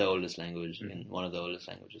 Yeah. It's the oldest language in one of the oldest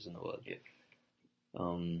languages in the world.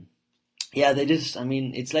 Yeah. They just, I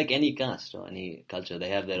mean, it's like any caste or any culture. They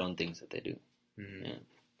have their own things that they do. Mm-hmm. Yeah.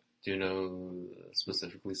 Do you know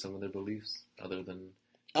specifically some of their beliefs other than?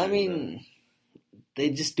 I mean,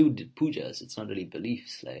 they just do pujas. It's not really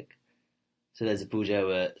beliefs, like. So there's a puja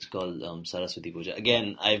where it's called Saraswati Puja.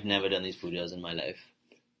 Again, I've never done these pujas in my life.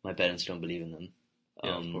 My parents don't believe in them.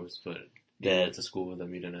 Yeah, of course, but you went to school with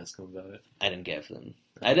them, you didn't ask them about it? I didn't care for them.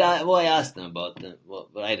 I asked them about them, but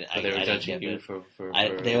I didn't. But they were judging you for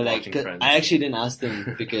they were like, Friends. I actually didn't ask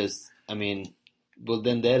them because, I mean, well,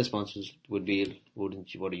 then their responses would be, what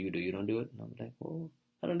do you do? You don't do it? And I'm like, well,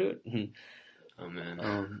 I don't do it. Oh,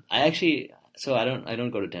 man. I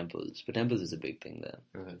don't go to temples, but temples is a big thing there.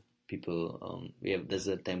 Okay. People, there's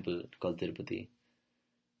a temple called Tirupati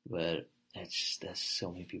where there's so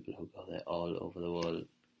many people who go there all over the world,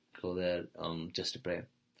 go there just to pray,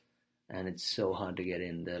 and it's so hard to get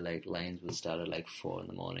in. There like lines will start at like 4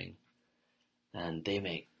 a.m, and they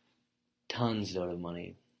make tons of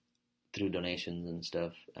money through donations and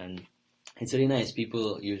stuff, and it's really nice.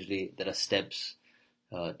 People usually, there are steps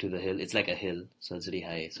to the hill. It's like a hill, so it's really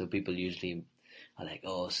high. So people usually are like,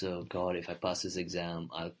 "Oh, so God, if I pass this exam,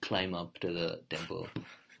 I'll climb up to the temple,"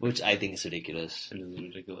 which I think is ridiculous. It is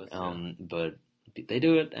ridiculous. But they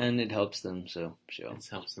do it, and it helps them. So sure, it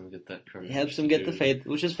helps them get that courage. It helps them get the faith,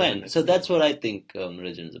 which is fine. So that's what I think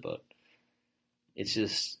religion is about. It's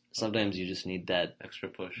just sometimes you just need that extra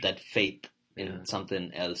push, that faith in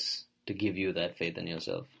something else to give you that faith in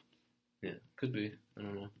yourself. Yeah, could be. I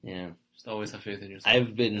don't know. Yeah. Just always have faith in yourself.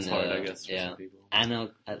 I've been it's hard, I guess, for some people.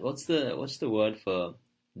 What's the word for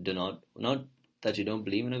not that you don't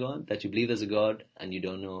believe in a God, that you believe there's a God and you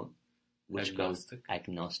don't know which agnostic. God.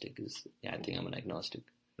 Agnostic is, I think I'm an agnostic.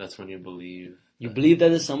 That's when you believe. You believe that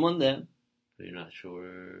there's someone there, but you're not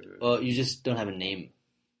sure. Or you just don't have a name.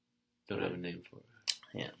 Don't have a name for it.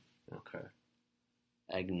 Yeah. Okay.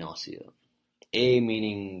 Agnosia. A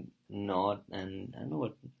meaning not, and I don't know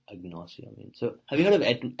what agnosia means. So, have you heard of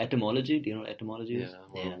etymology? Do you know what etymology is?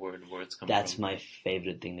 Yeah, where words come That's from. my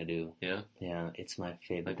favorite thing to do. Yeah? Yeah, it's my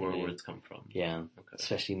favorite thing. Like where words come from. Yeah. Okay.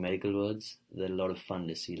 Especially medical words. They're a lot of fun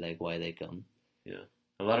to see, like, why they come. Yeah.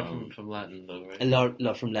 A lot of from Latin, though, right? A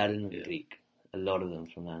lot from Latin and Greek. A lot of them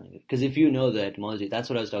from Latin and Greek. Because if you know the etymology, that's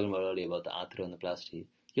what I was talking about earlier, about the atra and the plasti,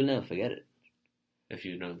 you'll never forget it. If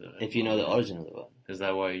you know the origin of the word. Is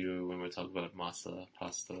that why when we were talking about masa,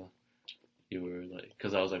 pasta, you were like,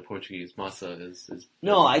 because I was like Portuguese, masa is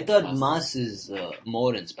no, I thought pasta. Mas is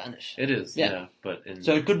more in Spanish. It is, yeah. But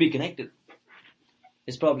so it could be connected.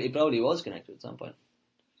 It probably was connected at some point.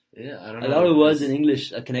 Yeah, I don't know. A lot of words in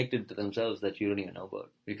English are connected to themselves that you don't even know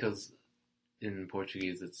about. Because in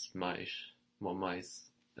Portuguese it's mais, well, mais,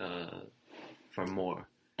 for more.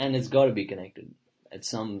 And it's got to be connected. At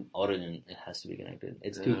some origin, it has to be connected.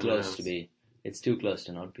 It's too close to be. It's too close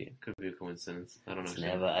to not be. Could be a coincidence. I don't know. It's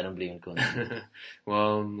never. I don't believe in coincidence.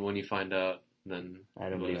 Well, when you find out, then I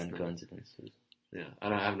don't believe in coincidences. Yeah,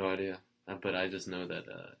 I have no idea, but I just know that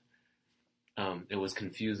it was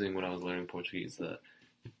confusing when I was learning Portuguese that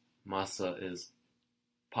massa is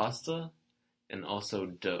pasta and also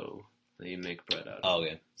dough that you make bread out of. Oh,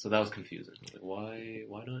 okay. So that was confusing. Like,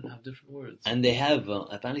 why don't it have different words? And they have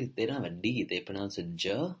apparently they don't have a D. They pronounce it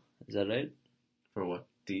J. Is that right? For what?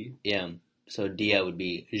 D? Yeah. So dia would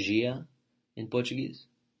be gia in Portuguese.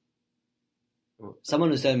 Well, someone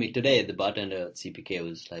was telling me today, the bartender at CPK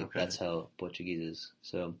was like, okay. That's how Portuguese is.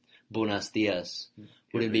 So, buenos dias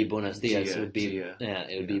wouldn't be buenos dias. Dia, it would be dia.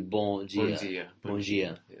 It would be bon dia. Bon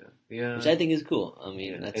dia. Yeah. Which I think is cool. I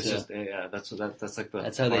mean, that's it's just that's like the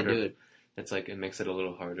that's how harder, they do it. It's like it makes it a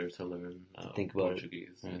little harder to learn Think about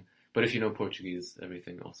Portuguese. it. Yeah. But if you know Portuguese,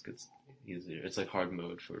 everything else gets easier. It's like hard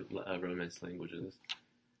mode for Romance languages.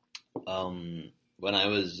 When I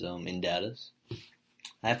was in Dallas,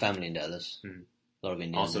 I have family in Dallas. Mm. A lot of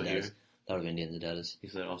Indians Also in Dallas. here? A lot of Indians in Dallas. You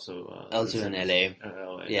said also in LA.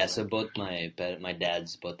 LA. Yeah, so both my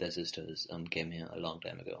dads, both their sisters, came here a long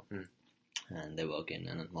time ago, and they're working,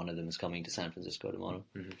 and one of them is coming to San Francisco tomorrow.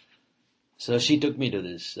 Mm-hmm. So she took me to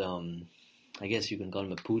this, I guess you can call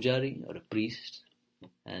him a pujari or a priest,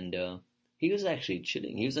 and he was actually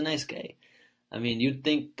chilling. He was a nice guy. I mean, you'd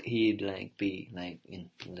think he'd like be like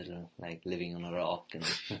in a little like living on a rock, and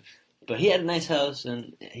but he had a nice house,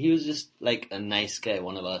 and he was just like a nice guy,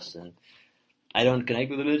 one of us, and. I don't connect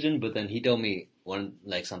with religion, but then he told me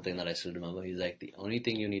something that I still remember. He's like, the only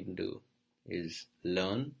thing you need to do is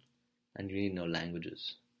learn, and you need to know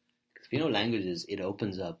languages. Because if you know languages, it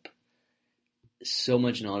opens up so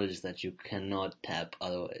much knowledge that you cannot tap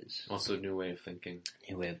otherwise. Also, new way of thinking.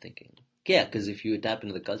 New way of thinking. Yeah, because if you tap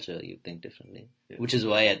into the culture, you think differently. Yeah. Which is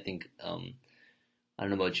why I think, I don't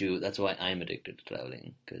know about you, that's why I'm addicted to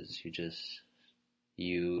traveling. Because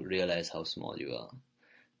you realize how small you are.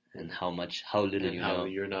 And how little and you how know.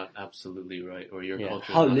 You're not absolutely right, or your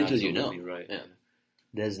culture how is not little you absolutely know. right. Yeah.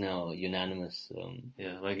 There's no unanimous.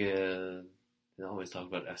 Yeah, like they always talk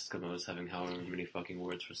about Eskimos having however many fucking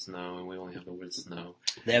words for snow, and we only have the word snow.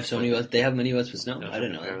 They have so many words. They have many words for snow. No, I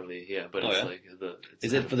don't know. Apparently, yeah, but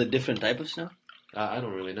Is it for the different type of snow? I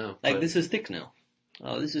don't really know. Like this is thick snow.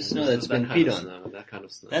 Oh, this is snow that's been peed on. That kind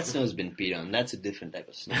of snow. That snow's been peed on. That's a different type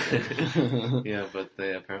of snow. Yeah, but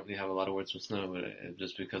they apparently have a lot of words for snow, but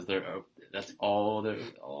just because that's all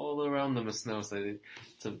around them is snow. So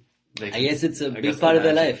I guess it's a big part of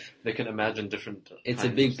their life. They can imagine different. It's a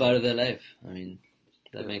big part of their life. I mean,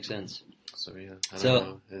 that makes sense. So yeah, I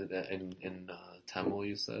don't know. In Tamil,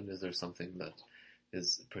 you said, is there something that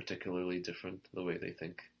is particularly different the way they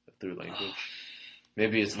think through language?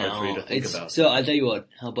 Maybe it's hard for you to think about. So I'll tell you what.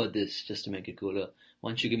 How about this, just to make it cooler?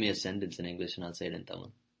 Why don't you give me a sentence in English and I'll say it in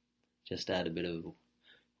Tamil? Just to add a bit of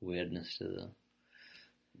weirdness to the.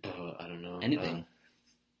 I don't know. Anything.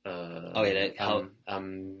 how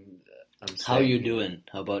how you doing?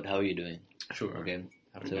 How about how you doing? Sure. Okay.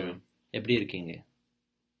 How you doing? எப்படி இருக்கீங்க?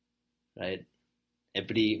 Right?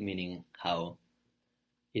 எப்படி meaning how.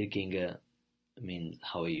 இருக்கீங்க means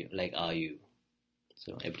how are you? Like are you?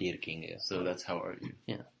 So எப்படி இருக்கீங்க? So that's how are you?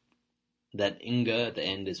 Yeah. That inga at the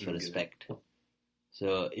end is for respect. So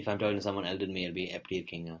if I'm talking to someone elder than me, it'll be எப்படி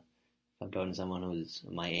இருக்கீங்க? If I'm talking to someone who's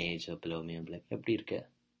my age or below me, I'll be like எப்படி இருக்க?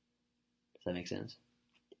 Does that make sense?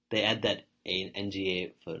 They add that NGA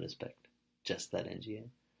for respect. Just that NGA.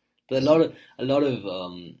 But a lot of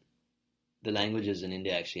the languages in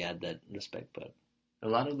India actually add that respect part.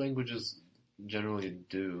 A lot of languages generally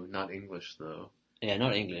do, not English though. Yeah,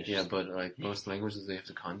 not English. Yeah, but like most languages, they have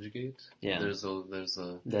to conjugate. Yeah. There's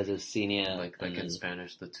a senior like in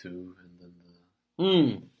Spanish the tu and then the.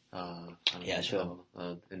 Sure.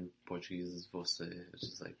 In Portuguese is você, which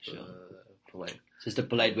is like polite. It's just a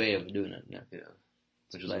polite way of doing it. Yeah. Yeah.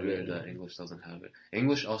 Which is weird that English doesn't have it.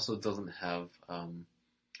 English also doesn't have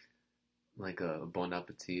like a bon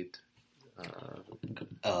appetit.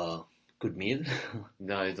 Good meal?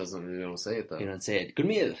 No, it doesn't. We don't say it though. You don't say it. Good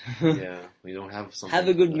meal. Yeah, we don't have something. Have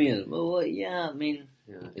a good meal. Well, yeah, I mean.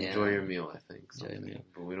 Yeah, enjoy your meal. I think. Enjoy your meal.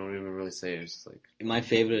 But we don't even really say it. It's just like my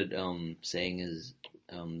favorite saying is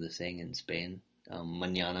the saying in Spain.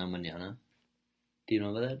 Mañana, mañana. Do you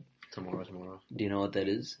know about that? Tomorrow. Do you know what that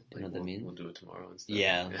is? Do you know what that means? We'll do it tomorrow instead.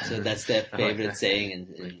 Yeah. So that's their favorite saying in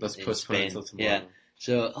let's postpone Spain. until tomorrow. Yeah.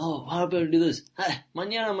 So, how about we do this?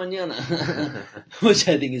 Mañana, mañana. Which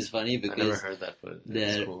I think is funny I never because heard that, but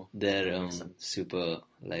it's cool. they're Makes sense. super,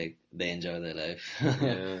 like, they enjoy their life.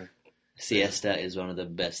 Yeah. Siesta is one of the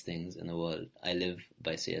best things in the world. I live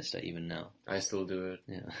by siesta even now. I still do it.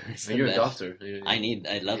 Yeah, it's And the you're best. a doctor.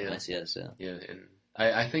 I love Yeah. my siesta. Yeah, and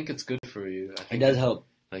I think it's good for you. I It think does help.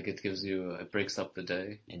 Like it gives you, it breaks up the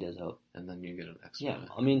day, It does help. and then you get an extra. Yeah,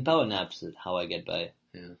 I mean, power naps is how I get by.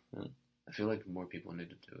 Yeah. Yeah. I feel like more people need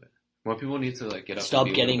to do it. More people need to like get up. Stop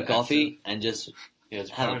and be a little getting bit coffee active. and just Yeah, it's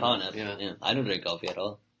have a power nap. Yeah, I don't drink coffee at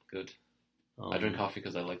all. good. I drink coffee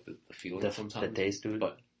because I like the feeling sometimes. The taste of it.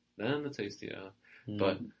 But then the taste, yeah. Mm.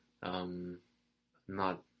 But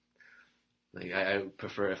not like I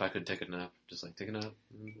prefer if I could take a nap, just like take a nap,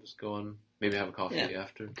 and just go on, maybe have a coffee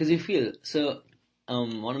after. Because you feel so.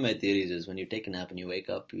 One of my theories is when you take a nap and you wake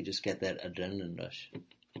up, you just get that adrenaline rush.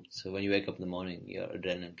 So when you wake up in the morning, your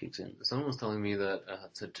adrenaline kicks in. Someone was telling me that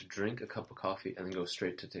to drink a cup of coffee and then go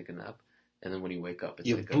straight to take a nap, and then when you wake up, it's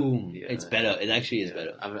like boom. It's better. It actually is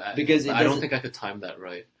better because I don't think I could time that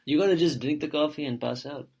right. You gotta just drink the coffee and pass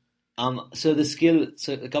out. So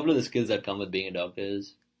a couple of the skills that come with being a doctor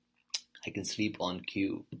is I can sleep on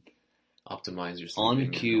cue. Optimize your sleeping.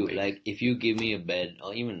 On cue, like if you give me a bed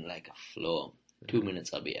or even like a floor, 2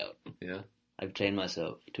 minutes I'll be out. Yeah. I've trained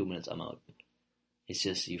myself. 2 minutes I'm out. It's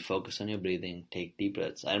just you focus on your breathing, take deep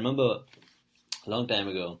breaths. I remember a long time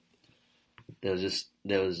ago, there was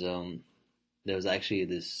actually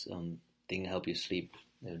this thing to help you sleep.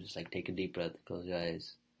 They would just like take a deep breath, close your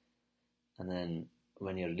eyes, and then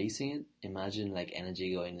when you're releasing it, imagine like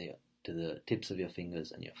energy going to the tips of your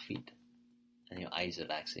fingers and your feet, and your eyes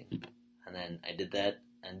relaxing. And then I did that,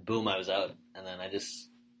 and boom, I was out. And then I just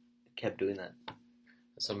kept doing that.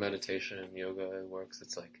 So meditation and yoga works.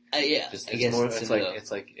 It's like yeah, just, I guess more.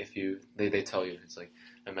 it's like if you they tell you it's like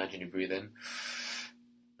imagine you breathe in,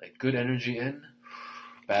 like good energy in,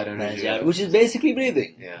 bad energy out, which is basically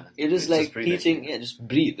breathing. Yeah, it is like teaching. Yeah, just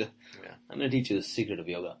breathe. Yeah, I'm gonna teach you the secret of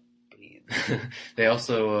yoga. Breathe. They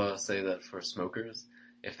also say that for smokers,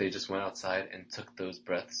 if they just went outside and took those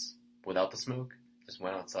breaths without the smoke, just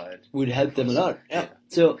went outside, would help them a lot. Yeah.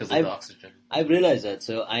 So because of the oxygen. I've realized that.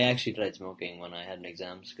 So I actually tried smoking when I had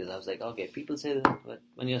exams because I was like, okay, people say that, but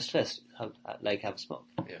when you're stressed, have a smoke.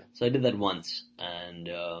 Yeah. So I did that once, and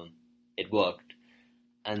it worked.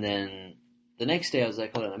 And then the next day, I was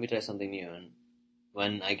like, hold on, let me try something new. And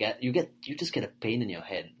when you just get a pain in your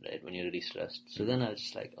head, right, when you're really stressed. So then I was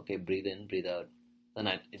just like, okay, breathe in, breathe out. Then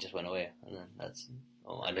it just went away, and then I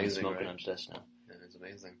don't smoke when I'm stressed now. Yeah, it's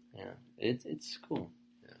amazing. Yeah, it's cool.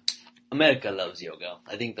 America loves yoga.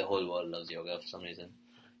 I think the whole world loves yoga for some reason.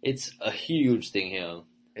 It's a huge thing here.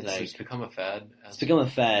 It's become a fad. It's become a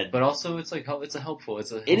fad, but also it's like it's a helpful.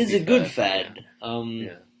 It is a good fad.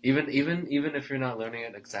 Yeah. Even if you're not learning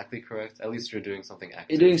it exactly correct, at least you're doing something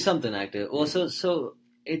active. You're doing something active. Also, so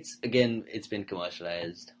it's been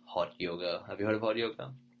commercialized. Hot yoga. Have you heard of hot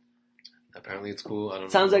yoga? Apparently, it's cool. I don't know.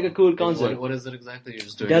 Sounds like a cool concept. What is it exactly? You're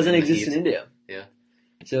just doing. It doesn't exist in India. Yeah.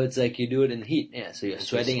 So it's like you do it in the heat. Yeah. So you're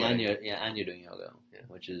sweating and you're doing yoga,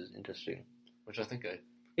 which is interesting. Which I think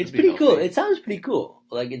it's pretty cool. It sounds pretty cool.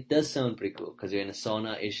 Like it does sound pretty cool because you're in a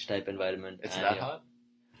sauna-ish type environment. It's that hot.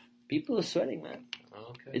 People are sweating, man.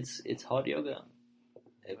 Oh, okay. It's hot yoga.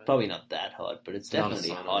 Probably not that hot, but it's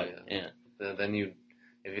definitely hot. Yeah. Then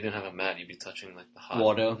if you didn't have a mat, you'd be touching like the hot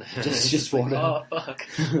water. just water. Oh fuck!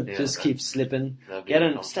 Just keep slipping.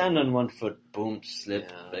 Stand on one foot. Boom,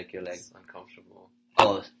 slip like your leg. It's uncomfortable.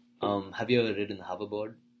 Oh, have you ever ridden the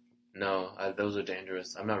hoverboard? No, those are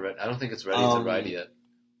dangerous. I'm not ready. I don't think it's ready to ride yet.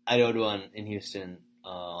 I rode one in Houston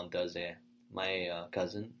on Thursday. My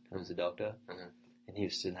cousin, who's a doctor in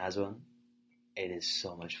Houston, has one. It is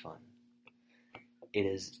so much fun. It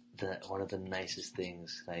is one of the nicest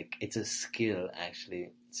things. Like, it's a skill,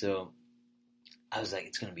 actually. So, I was like,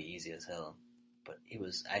 it's going to be easy as hell. But it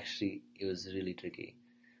was really tricky.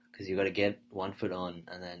 Because you got to get one foot on,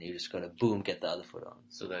 and then you just got to, boom, get the other foot on.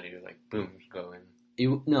 So that you're like, boom, go in.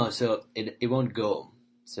 So it won't go.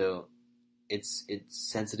 So, it's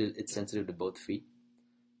sensitive to both feet.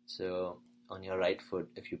 So, on your right foot,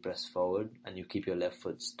 if you press forward and you keep your left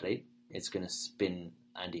foot straight, it's going to spin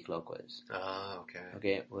anti-clockwise. Ah, okay.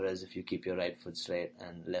 Okay, whereas if you keep your right foot straight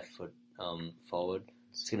and left foot forward,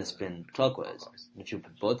 it's going to spin clockwise. And if you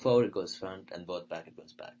put both forward, it goes front, and both back, it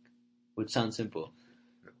goes back. Which sounds simple.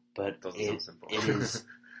 But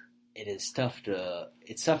it's tough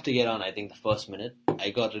to get on. I think the first minute, I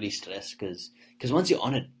got really stressed because once you're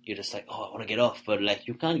on it, you're just like, oh, I want to get off. But like,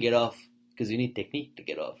 you can't get off because you need technique to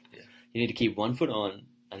get off. Yeah. You need to keep one foot on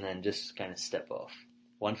and then just kind of step off.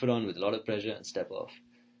 One foot on with a lot of pressure and step off.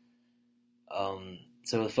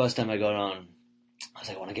 So the first time I got on, I was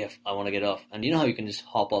like, I want to get off. And you know how you can just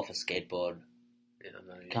hop off a skateboard? Yeah,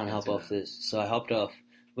 no, you Can't hop do off that. this. So I hopped off.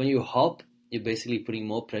 When you hop, you're basically putting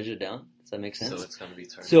more pressure down. Does that make sense? So it's gonna be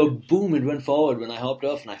turning. So boom, it went forward when I hopped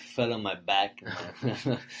off, and I fell on my back.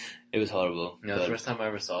 It was horrible. Yeah, the first time I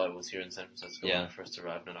ever saw it was here in San Francisco when Yeah. I first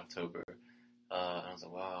arrived in October. And I was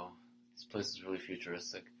like, wow, this place is really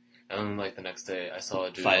futuristic. And then, like, the next day, I saw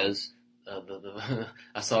a dude. Fires.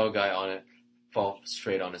 I saw a guy on it fall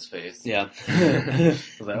straight on his face. Yeah. I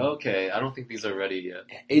was like, okay, I don't think these are ready yet.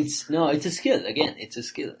 It's a skill. Again, it's a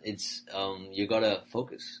skill. It's you gotta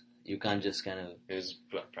focus. You can't just kind of. It was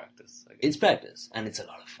practice. I guess. It's practice, and it's a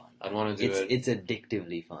lot of fun. I'd want to do it. It's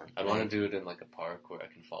addictively fun. I'd want to do it in like a park where I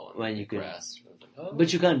can fall in When the you can- grass. I was like, oh.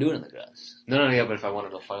 But you can't do it on the grass. No, yeah, but if I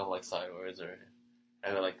wanted to fall like sideways or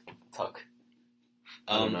I would like tuck.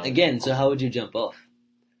 I don't know. Again, so how would you jump off?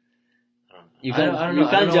 I don't know. You can't. I don't know. You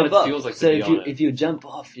I can't don't know jump what off. it feels like So to be on it. if you jump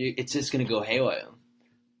off, it's just gonna go haywire.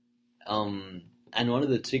 And one of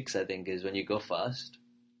the tricks I think is when you go fast,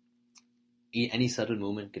 any subtle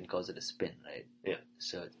movement can cause it to spin, right? Yeah.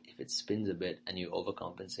 So if it spins a bit and you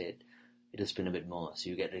overcompensate, it'll spin a bit more. So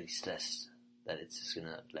you get really stressed that it's just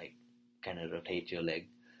gonna like kind of rotate your leg.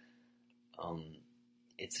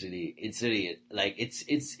 It's really like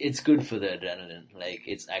it's good for the adrenaline. Like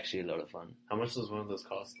it's actually a lot of fun. How much does one of those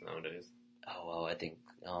cost nowadays? Oh wow, I think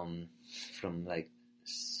from like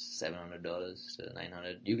 $700 to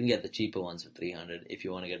 $900. You can get the cheaper ones for $300 if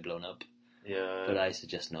you want to get blown up. Yeah. But I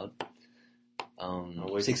suggest not.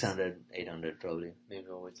 wait. 600, 800 probably. Maybe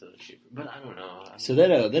I'll wait till they're cheaper. But I don't know. So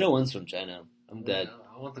there are ones from China. I'm glad.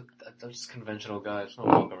 I want I'm just a conventional guy. I just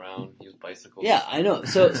want to walk around, use bicycles. Yeah, I know.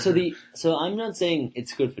 So I'm not saying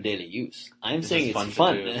it's good for daily use. I'm It's saying just it's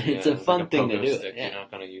fun. to do. It's Yeah, a fun like thing to pogo do. stick. Yeah. You're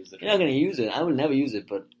not gonna use it. You're not going to use it. I will never use it,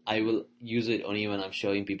 but I will use it only when I'm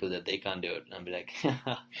showing people that they can't do it. And I'll be like,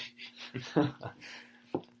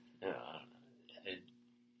 Yeah.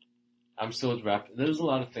 I'm still wrapped. There's a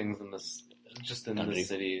lot of things in this, just in Country. the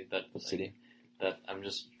city that the city. that I'm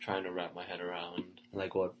just trying to wrap my head around.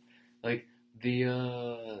 Like what? Like the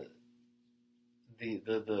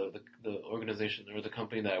organization or the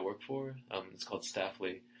company that I work for, it's called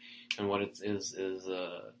Staffly, and what it is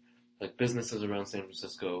like businesses around San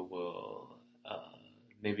Francisco will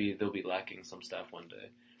maybe they'll be lacking some staff one day,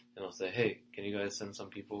 and they'll say, hey, can you guys send some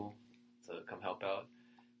people to come help out?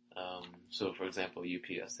 So for example,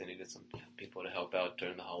 UPS, they needed some people to help out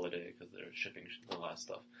during the holiday because they're shipping the last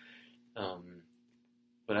stuff.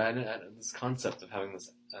 But I this concept of having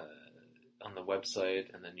this on the website,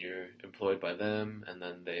 and then you're employed by them, and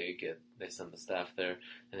then they send the staff there,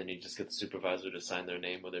 and then you just get the supervisor to sign their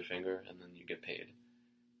name with their finger, and then you get paid.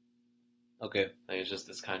 Okay. Like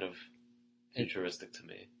it's kind of futuristic to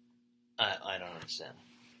me. I don't understand.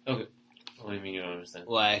 Okay. What do you mean you don't understand?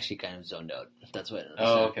 Well, I actually kind of zoned out. That's why I don't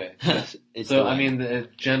Oh, understand. okay. It's So the I way. mean,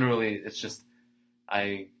 generally, it's just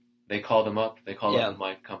they call them up. They call Yeah. up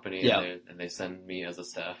my company, Yeah. and they send me as a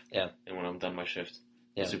staff. Yeah. And when I'm done my shift,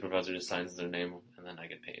 Yeah. the supervisor just signs their name, and then I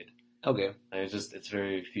get paid. Okay. Like, it's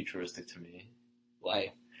very futuristic to me.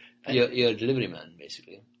 Why? I- You're a delivery man,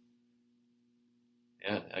 basically.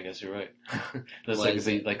 Yeah, I guess you're right. That's Why like is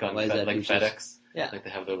that- like on why is that like futurist? FedEx. Yeah. Like they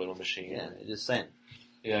have their little machine. Yeah, just saying.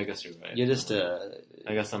 Yeah, I guess you're right. You're just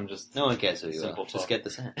I guess I'm just. no one cares who you Simple are. Just talk. get the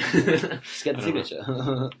sign. Just get the I don't know.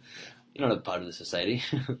 signature. You're not a part of the society.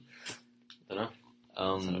 Dunno.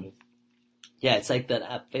 That's how it is. Yeah, it's like that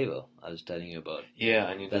app Favor I was telling you about. Yeah,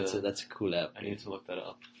 I need That's to. a cool app. I need to look that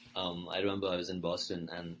up. I remember I was in Boston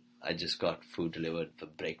and I just got food delivered for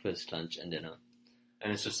breakfast, lunch, and dinner.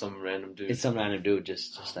 And it's just some random dude. It's some random dude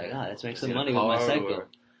just like, let's make Is some he in a money with my car cycle. or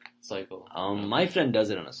Cycle. My friend does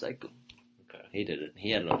it on a cycle. Okay. He did it.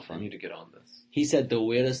 He had a lot of I fun. need to get on this. He said the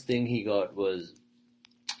weirdest thing he got was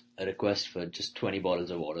a request for just 20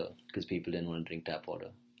 bottles of water because people didn't want to drink tap water.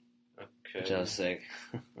 Okay. Which I was like,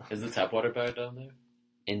 Is the tap water bad down there?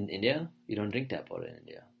 in India, you don't drink tap water in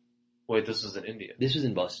India. Wait, this was in India. This was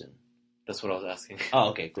in Boston. That's what I was asking. Oh,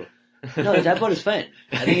 okay, cool. No, the tap water is fine.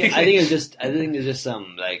 I think it's just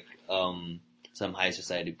some like some high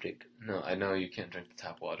society prick. No, I know you can't drink the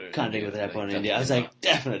tap water. in Can't drink India. with tap water in Like, India. I was like,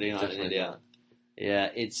 definitely not in Definitely India. not. Yeah,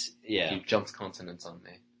 it's yeah. He jumped continents on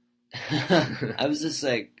me. I was just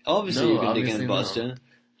like, obviously No, you could drink it obviously in no. Boston.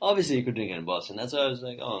 Obviously you could drink it in Boston. That's why I was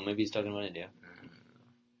like, oh, maybe he's talking about India.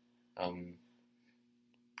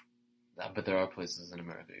 But there are places in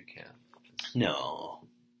America you can't. No.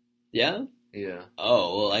 Yeah? Yeah.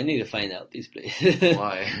 Oh, well, I need to find out these places.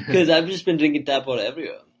 Why? Because I've just been drinking tap water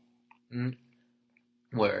everywhere.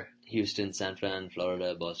 Where? Houston, San Fran,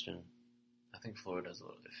 Florida, Boston. I think Florida's a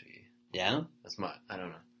little iffy. Yeah? I don't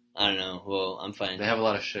know. I don't know. Well, I'm fine. They have a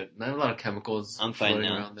lot of shit. They have a lot of chemicals. I'm fine floating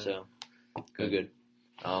now, around there. so we're good.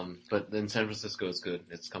 But in San Francisco, it's good.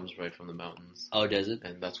 It comes right from the mountains, Oh, does it?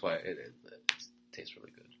 and that's why it tastes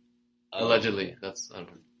really good. Oh, Allegedly, okay. that's I don't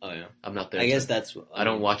know. Oh yeah. I'm not there. I guess that's. I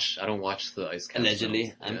don't watch the ice caps.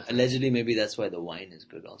 Allegedly, allegedly, maybe that's why the wine is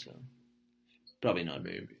good. Also, probably not.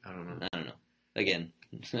 Maybe I don't know. I don't know. Again,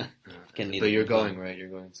 But you're going, right? You're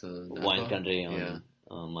going to Napa? wine country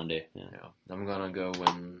on Monday. Yeah. I'm gonna go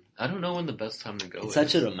when I don't know when the best time to go. It's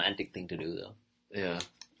such a romantic thing to do, though. Yeah.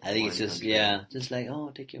 I think it's Wine just country. just like,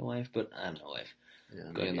 oh, take your wife, but I have no wife.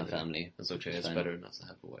 Yeah, Going with my either. family. It's okay. It's fine. better not to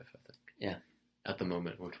have a wife, I think. Yeah. At the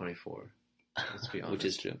moment, we're 24. Let's be honest. Which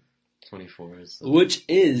is true. 24 is. Which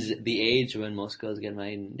is the age when most girls get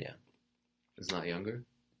married in India. It's not younger.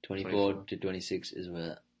 24 to 26 is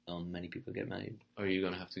where many people get married. Are you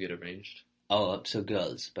gonna have to get arranged? Oh, so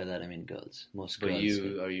girls. By that I mean girls. Most But girls.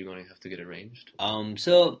 are you gonna have to get arranged?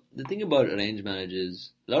 So the thing about arranged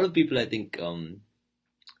marriages, a lot of people I think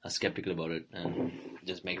are skeptical about it and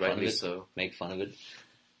just make fun of Rightly it. so. Make fun of it.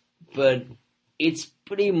 But it's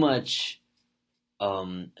pretty much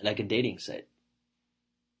like a dating site.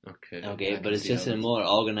 Okay. Okay, but it's just a more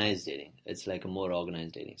organized dating. It's like a more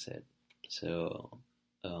organized dating site. So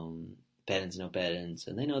parents know parents,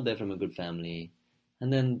 and they know they're from a good family,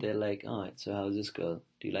 and then they're like, "All right, so how's this girl?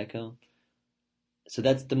 Do you like her?" So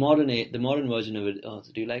that's the modern version of it. Oh,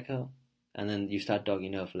 so do you like her? And then you start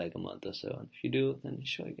talking to her for like a month or so. And if you do, then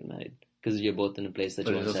sure you get married because you're both in a place that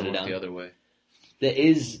But you it want to doesn't settle work down. the other way. There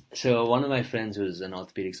is so one of my friends who's an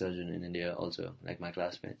orthopedic surgeon in India, also like my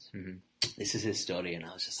classmates. Mm-hmm. This is his story, and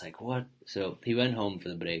I was just like, what? So he went home for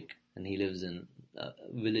the break, and he lives in a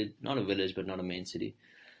village, not a village, but not a main city.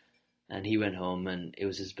 And he went home, and it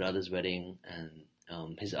was his brother's wedding, and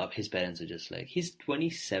his parents are just like, he's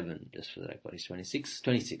 27, just for the record. He's 26,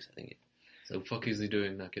 I think. So the fuck is he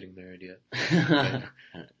doing not getting married yet?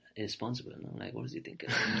 Irresponsible, no? Like, what is he thinking?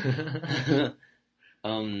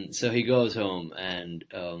 So he goes home, and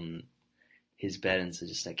his parents are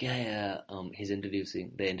just like, they're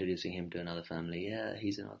introducing him to another family. Yeah,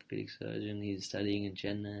 he's an orthopedic surgeon. He's studying in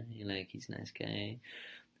Chennai. Like, he's a nice guy.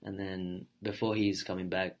 And then before he's coming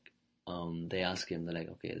back, they ask him, they're like,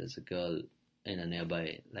 okay, there's a girl in a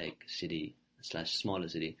nearby like city / smaller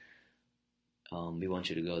city. We want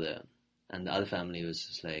you to go there. And the other family was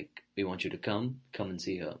just like, we want you to come and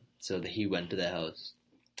see her. So he went to their house,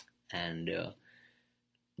 and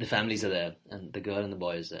the families are there, and the girl and the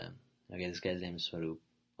boy is there. Okay, this guy's name is Swaroop.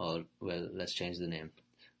 Or, well, let's change the name.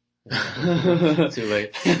 Too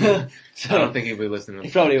late. So, I don't think he'll be listening to he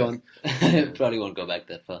this probably podcast. won't go back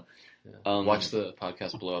that far. Yeah. Watch the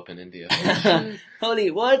podcast blow up in India.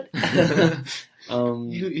 Holy, what?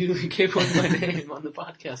 You gave away my name on the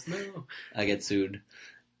podcast. No. I get sued.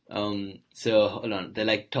 So, hold on. They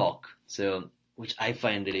like talk. So, which I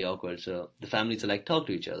find really awkward. So, the families are like talk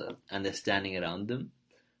to each other, and they're standing around them.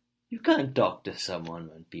 You can't talk to someone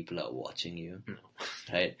when people are watching you. No.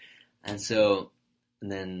 Right? And so, and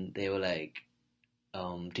then they were like,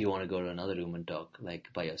 do you want to go to another room and talk, like,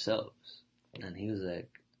 by yourselves? And he was like,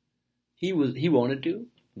 he wanted to,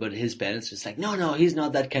 but his parents just like, no, he's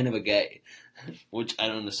not that kind of a guy. Which I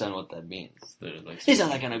don't understand what that means. Like, He's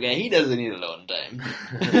not that kind of guy. He doesn't need alone time.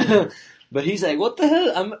 But he's like, what the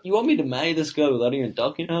hell? You want me to marry this girl without even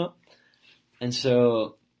talking to her? And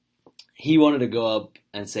so he wanted to go up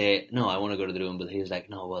and say, no, I want to go to the room. But he was like,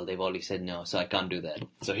 no, well, they've already said no, so I can't do that.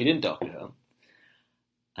 So he didn't talk to her.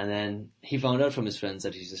 And then he found out from his friends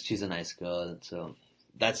that she's a nice girl. So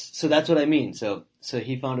that's what I mean. So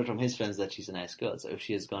he found out from his friends that she's a nice girl. So if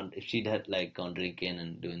she'd had like gone drinking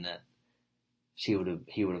and doing that, he would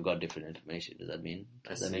have got different information. Does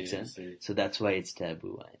that make sense? So that's why it's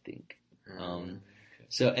taboo, I think. Okay.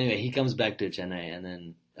 So anyway, he comes back to Chennai, and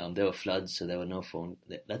then there were floods, so there were no phone.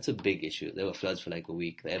 That's a big issue. There were floods for like a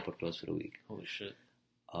week. The airport closed for a week. Holy shit.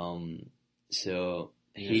 So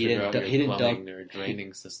he didn't talk. Their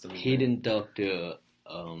draining system. He didn't talk to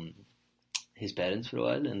his parents for a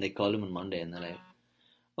while, and they called him on Monday, and they're like,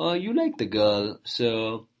 "Oh, you like the girl,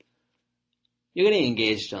 so you're getting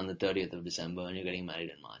engaged on the 30th of December, and you're getting married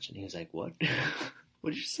in March." And he was like, "What?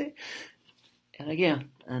 What did you say?" And like, yeah,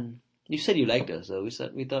 and you said you liked her, so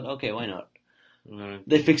we thought, okay, why not?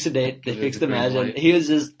 They fixed a date, they fixed the marriage, and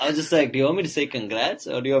I was just like, do you want me to say congrats,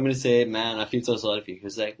 or do you want me to say, man, I feel so sorry for you? He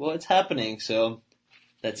was like, well, it's happening, so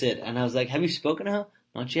that's it. And I was like, have you spoken to her?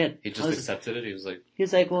 Not yet. He just accepted it? He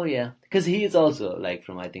was like, well, yeah. Because he is also, like,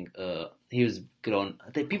 from, I think, he was grown,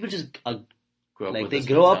 people just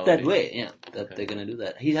grow up that way, yeah, that they're gonna do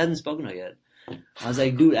that. He hasn't spoken to her yet. I was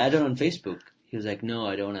like, dude, add her on Facebook. He was like, no,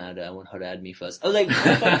 I don't want to add her. I want her to add me first. I was like,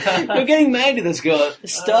 you're getting married to this girl.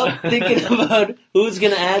 Stop thinking about who's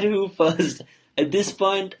going to add who first. At this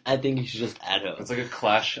point, I think you should just add her. It's like a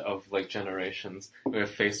clash of like generations. We have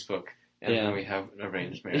Facebook, and Yeah. then we have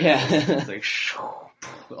arranged marriage. Yeah. It's like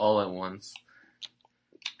all at once.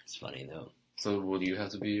 It's funny though. So will you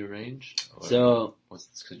have to be arranged? Or So, what's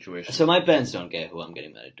the situation? so my parents don't care who I'm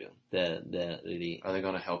getting married to. They're really... Are they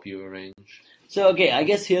gonna help you arrange? So, okay, I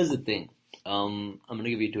guess here's the thing. I'm gonna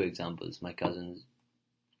give you two examples. My cousins,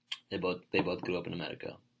 they both grew up in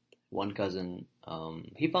America. One cousin,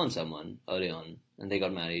 he found someone early on, and they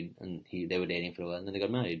got married, and they were dating for a while, and then they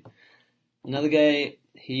got married. Another guy,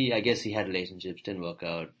 I guess he had relationships, didn't work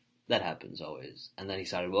out. That happens always. And then he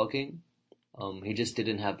started working. He just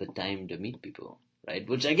didn't have the time to meet people, right?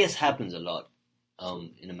 Which I guess happens a lot,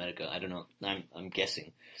 in America. I don't know. I'm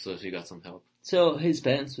guessing. So if you got some help. So his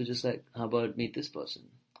parents were just like, how about meet this person?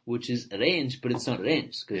 Which is arranged, but it's not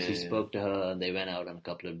arranged because he spoke to her and they went out on a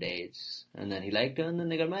couple of dates and then he liked her and then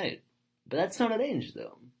they got married. But that's not arranged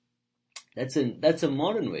though. That's a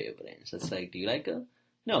modern way of arranged. That's like, do you like her?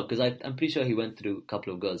 No, because I'm pretty sure he went through a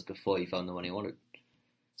couple of girls before he found the one he wanted.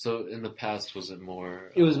 So in the past, was it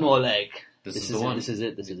more? It was more like, this is the one. This is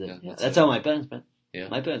it. Yeah, that's it. how my parents met. Yeah.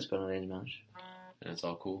 My parents got an arranged marriage. And it's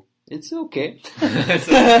all cool. It's okay.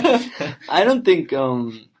 I don't think,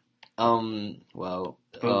 wow.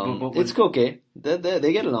 It's okay.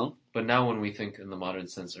 They get along. But now when we think in the modern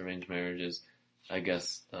sense, arranged marriages, I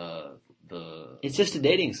guess it's just a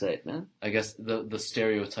dating site, man. I guess the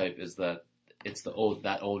stereotype is that it's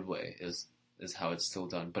that old way is how it's still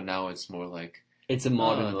done. But now it's more like it's a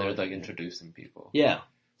modern. They're like introducing people. Yeah.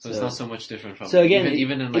 So it's not so much different from. So again,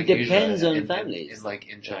 even in like it depends Asia, on families. In like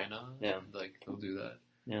in China, yeah, like they'll do that.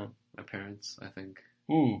 Yeah. My parents, I think.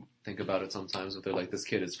 Think about it sometimes if they're like, this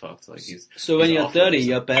kid is fucked. Like So when you're 30,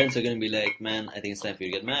 your parents are going to be like, man, I think it's time for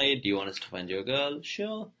you to get married. Do you want us to find you a girl?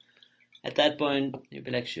 Sure. At that point, you'll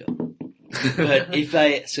be like, sure. But if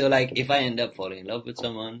I end up falling in love with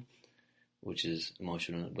someone, which is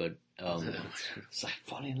emotional, but it's like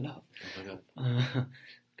falling in love. Oh my god. I'm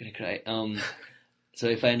gonna cry. So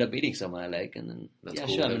if I end up meeting someone I like, and then That's cool,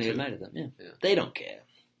 sure, I'm gonna get married to them. Yeah. They don't care.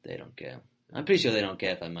 I'm pretty sure they don't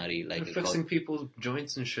care if I marry like they're fixing people's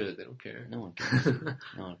joints and shit. They don't care. No one cares.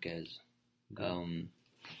 No one cares.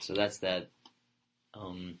 So that's that.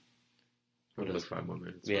 What are like 5 more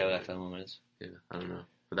minutes? We have like 5 more minutes. Yeah, I don't know,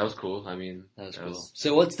 but that was cool. I mean, that was cool.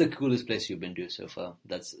 So what's the coolest place you've been to so far?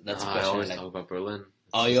 That's a question. I always talk about Berlin.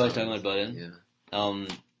 You always talking about Berlin? Yeah.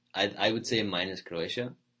 I would say mine is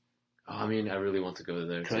Croatia. I mean, I really want to go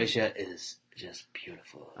there. Croatia is just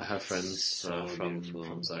beautiful. I have friends from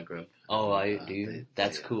Zagreb. Oh, do you?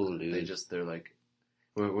 That's cool, dude. They're like,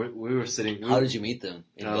 we were sitting. How did you meet them?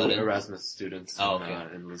 In Berlin? Erasmus students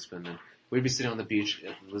in Lisbon. And we'd be sitting on the beach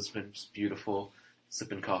in Lisbon, just beautiful,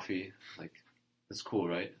 sipping coffee. Like, it's cool,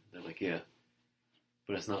 right? They're like, yeah.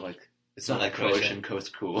 But it's not like, it's not like Croatian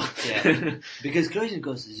coast cool. Yeah. Because Croatian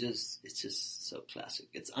coast is just so classic.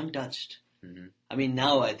 It's untouched. Mm-hmm. I mean,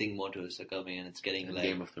 now I think more tourists are coming and it's getting like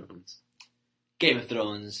Game of Thrones. Game of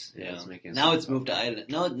Thrones. Yeah. It's making now it's moved to Ireland.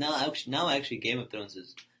 Now actually Game of Thrones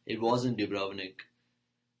it was in Dubrovnik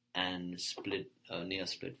and Split, near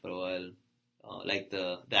Split for a while. Like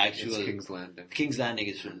the actual it's King's Landing. King's Landing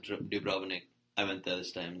is from Dubrovnik. I went there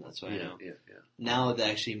this time. That's why I know. Yeah. Now they're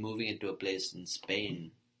actually moving into a place in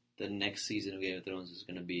Spain. The next season of Game of Thrones is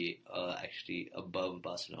going to be actually above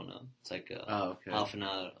Barcelona. It's like half an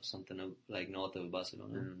hour or something like north of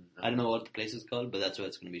Barcelona. I don't know what the place is called, but that's where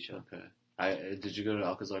it's going to be shown. Okay. Did you go to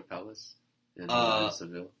Alcazar Palace in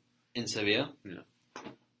Seville? In Seville? Yeah.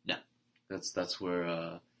 No. That's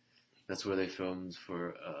where they filmed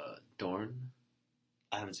for Dorne.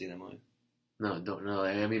 I haven't seen that movie. No.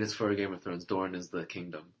 I mean, it's for Game of Thrones. Dorne is the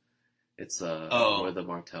kingdom. It's where the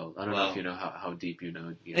Martell. I don't know if you know how deep you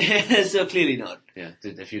know. So clearly not. Yeah.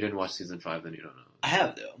 If you didn't watch season 5, then you don't know. I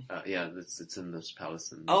have though. Yeah, it's in this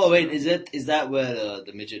palace. Wait, is that where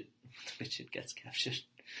the midget gets captured?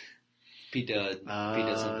 Peter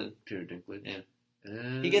something. Peter Dinklage.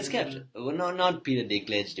 Yeah. He gets captured. Well, no, not Peter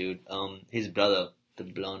Dinklage, dude. His brother, the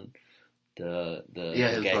blonde. The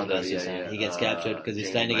his guy brother, he gets captured because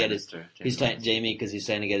he's trying to get Jamie because he's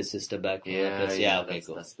trying to get his sister back from that place. Okay,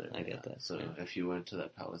 cool. I get that. So if you went to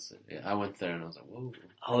that palace, I went there and I was like, whoa.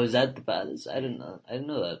 Oh, is that the palace? I didn't know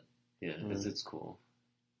that. Yeah, it's cool.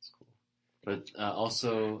 It's cool. But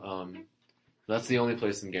also, that's the only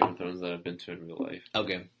place in Game of Thrones that I've been to in real life.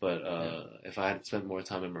 Okay. But if I had spent more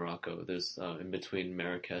time in Morocco, there's in between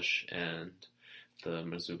Marrakesh and the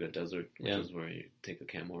Merzouga Desert, which is where you take the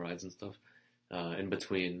camel rides and stuff. In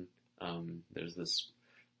between, there's this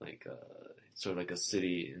like sort of like a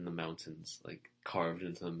city in the mountains, like carved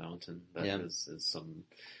into the mountain. That is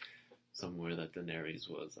somewhere that Daenerys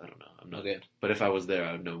was. I don't know. I'm not. Okay. But if I was there,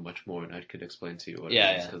 I would know much more, and I could explain to you what it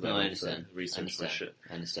was. Because No, I I understand. Research my shit.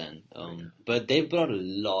 I understand. But they've brought a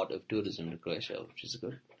lot of tourism to Croatia, which is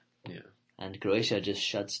good. Yeah. And Croatia just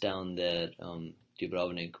shuts down their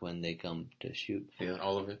Dubrovnik when they come to shoot. Yeah,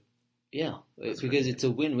 all of it. Yeah, That's because crazy. it's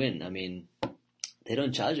a win-win. I mean, they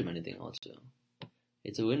don't charge them anything also.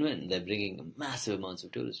 It's a win-win. They're bringing massive amounts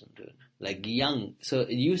of tourism to it. Like young, so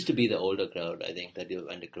it used to be the older crowd, I think, that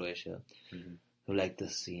went to Croatia, who liked the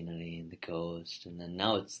scenery and the coast, and then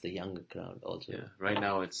now it's the younger crowd also. Yeah, right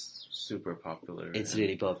now it's super popular. It's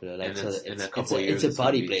really popular. Like, so in a couple of years, it's a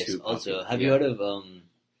party gonna be place too also. popular. Have you heard of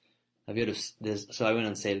this? So I went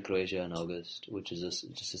on Sail Croatia in August, which is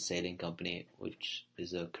just a sailing company, which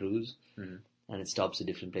is a cruise, and it stops at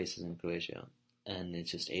different places in Croatia, and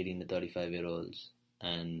it's just 18 to 35-year-olds,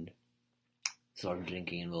 and it's a lot of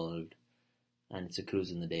drinking involved, and it's a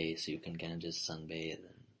cruise in the day, so you can kind of just sunbathe,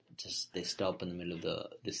 and just they stop in the middle of the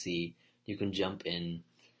sea. You can jump in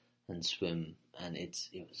and swim, and it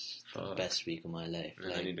was the best week of my life.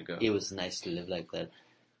 Like, I need to go. It was nice to live like that.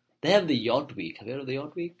 They have the Yacht Week. Have you heard of the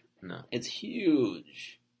Yacht Week? No. It's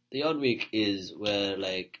huge. The Yacht Week is where,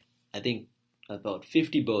 like, I think about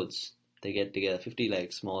 50 boats, they get together, 50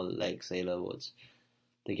 like small like sailor boats.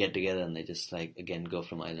 They get together and they just like again go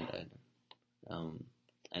from island to island.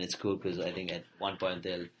 And it's cool because I think at one point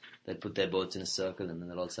they'll put their boats in a circle and then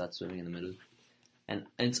they'll all start swimming in the middle. And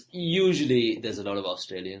it's usually there's a lot of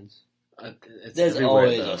Australians. There's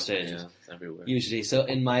always Australians. Yeah, it's everywhere. Usually, so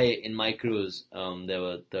in my cruise, there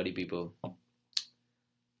were 30 people.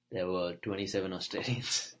 There were 27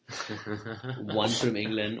 Australians, one from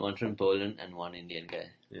England, one from Poland, and one Indian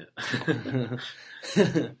guy. Yeah,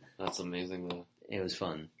 that's amazing though. It was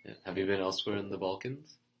fun. Yeah. Have you been elsewhere in the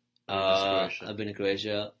Balkans? I've been to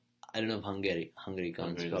Croatia. I don't know if Hungary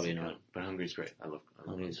counts. Probably not. But Hungary's great. I love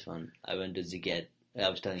Hungary's fun. I went to Sziget. I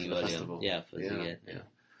was telling you earlier. Festival. Yeah, for Sziget. Yeah.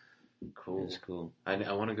 Cool. It was cool. I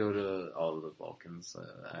want to go to all of the Balkans.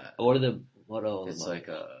 What are all It's the like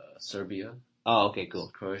Serbia. Oh, okay, cool.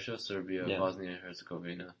 Croatia, Serbia, Bosnia,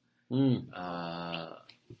 Herzegovina,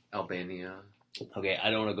 Albania. Okay,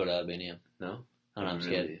 I don't want to go to Albania. No? I'm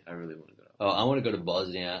scared. I really want to go. Oh, I want to go to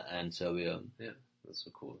Bosnia and Serbia. Yeah, that's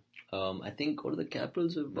so cool. I think what are the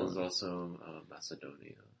capitals of There's also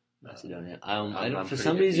Macedonia. Macedonia. I'm for pretty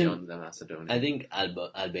some iffy reason, on the Macedonia. I think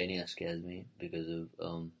Albania scares me because of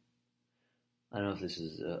I don't know if this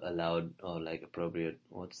is allowed or like appropriate.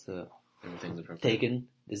 What's the Everything's appropriate. Taken?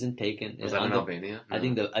 Isn't Taken? Was that in Albania? No. I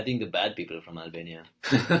think the bad people are from Albania.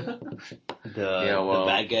 The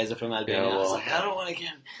bad guys are from Albania. Yeah, I was like, I don't want to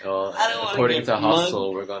get. Well, I don't wanna according get to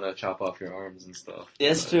Hostel, mugged. we're gonna chop off your arms and stuff.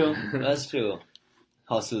 That's true. That's true.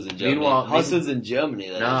 Hostels in Germany. Meanwhile, Hostels in Germany.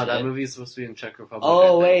 That movie is supposed to be in Czech Republic.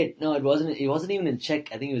 Oh wait, no, it wasn't. It wasn't even in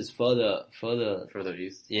Czech. I think it was further. Further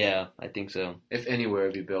east. Yeah, I think so. If anywhere,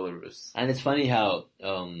 it'd be Belarus. And it's funny how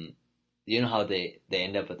you know how they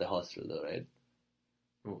end up at the hostel though, right?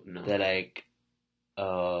 Oh, no. They're like, I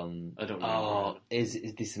don't remember. oh, is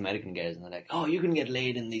these American guys, and they're like, oh, you can get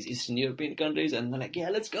laid in these Eastern European countries, and they're like,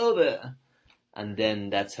 yeah, let's go there. And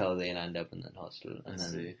then that's how they end up in that hostel, and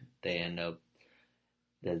then they end up.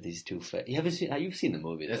 There's these two. You've seen the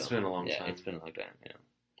movie? Though. It's been a long time. Yeah, it's been a long time. Yeah,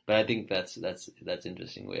 but I think that's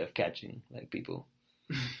interesting way of catching like people.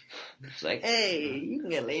 It's like, hey, you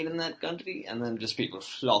can get laid in that country, and then just people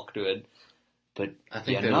flock to it. But I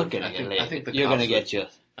think you're not gonna get laid. I think you're gonna get your.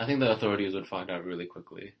 I think the authorities would find out really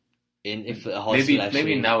quickly. If a hostel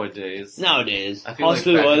maybe nowadays. Nowadays, I feel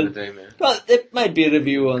hostel like back world. in the day, man. Well, there might be a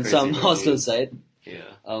review on Crazy some review. hostel site.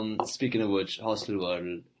 Yeah. Speaking of which, Hostel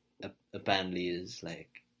World apparently is like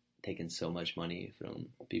taking so much money from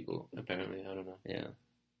people. Apparently, I don't know. Yeah.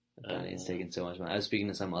 Apparently, it's taking so much money. I was speaking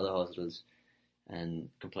to some other hostels, and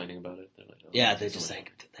complaining about it. They're like, oh, yeah, they just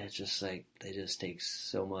take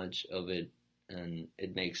so much of it, and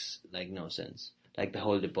it makes like no sense. Like the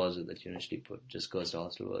whole deposit that you initially put just goes to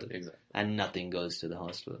Hostel World, exactly, and nothing goes to the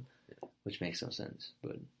hostel, which makes no sense.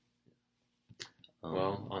 But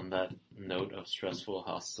well, on that note of stressful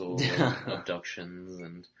hostel abductions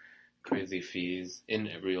and crazy fees in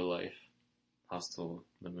real life, Hostel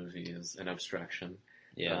the movie is an abstraction.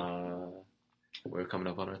 Yeah, we're coming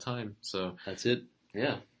up on our time, so that's it.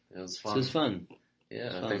 Yeah, it was fun. It was fun.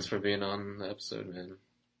 Yeah, thanks for being on the episode, man.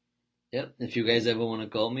 Yep. If you guys ever want to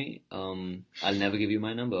call me, I'll never give you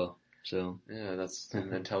my number. So yeah, that's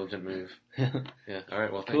an intelligent move. Yeah. All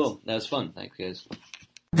right. Well, thanks. Cool. That was fun. Thanks, guys.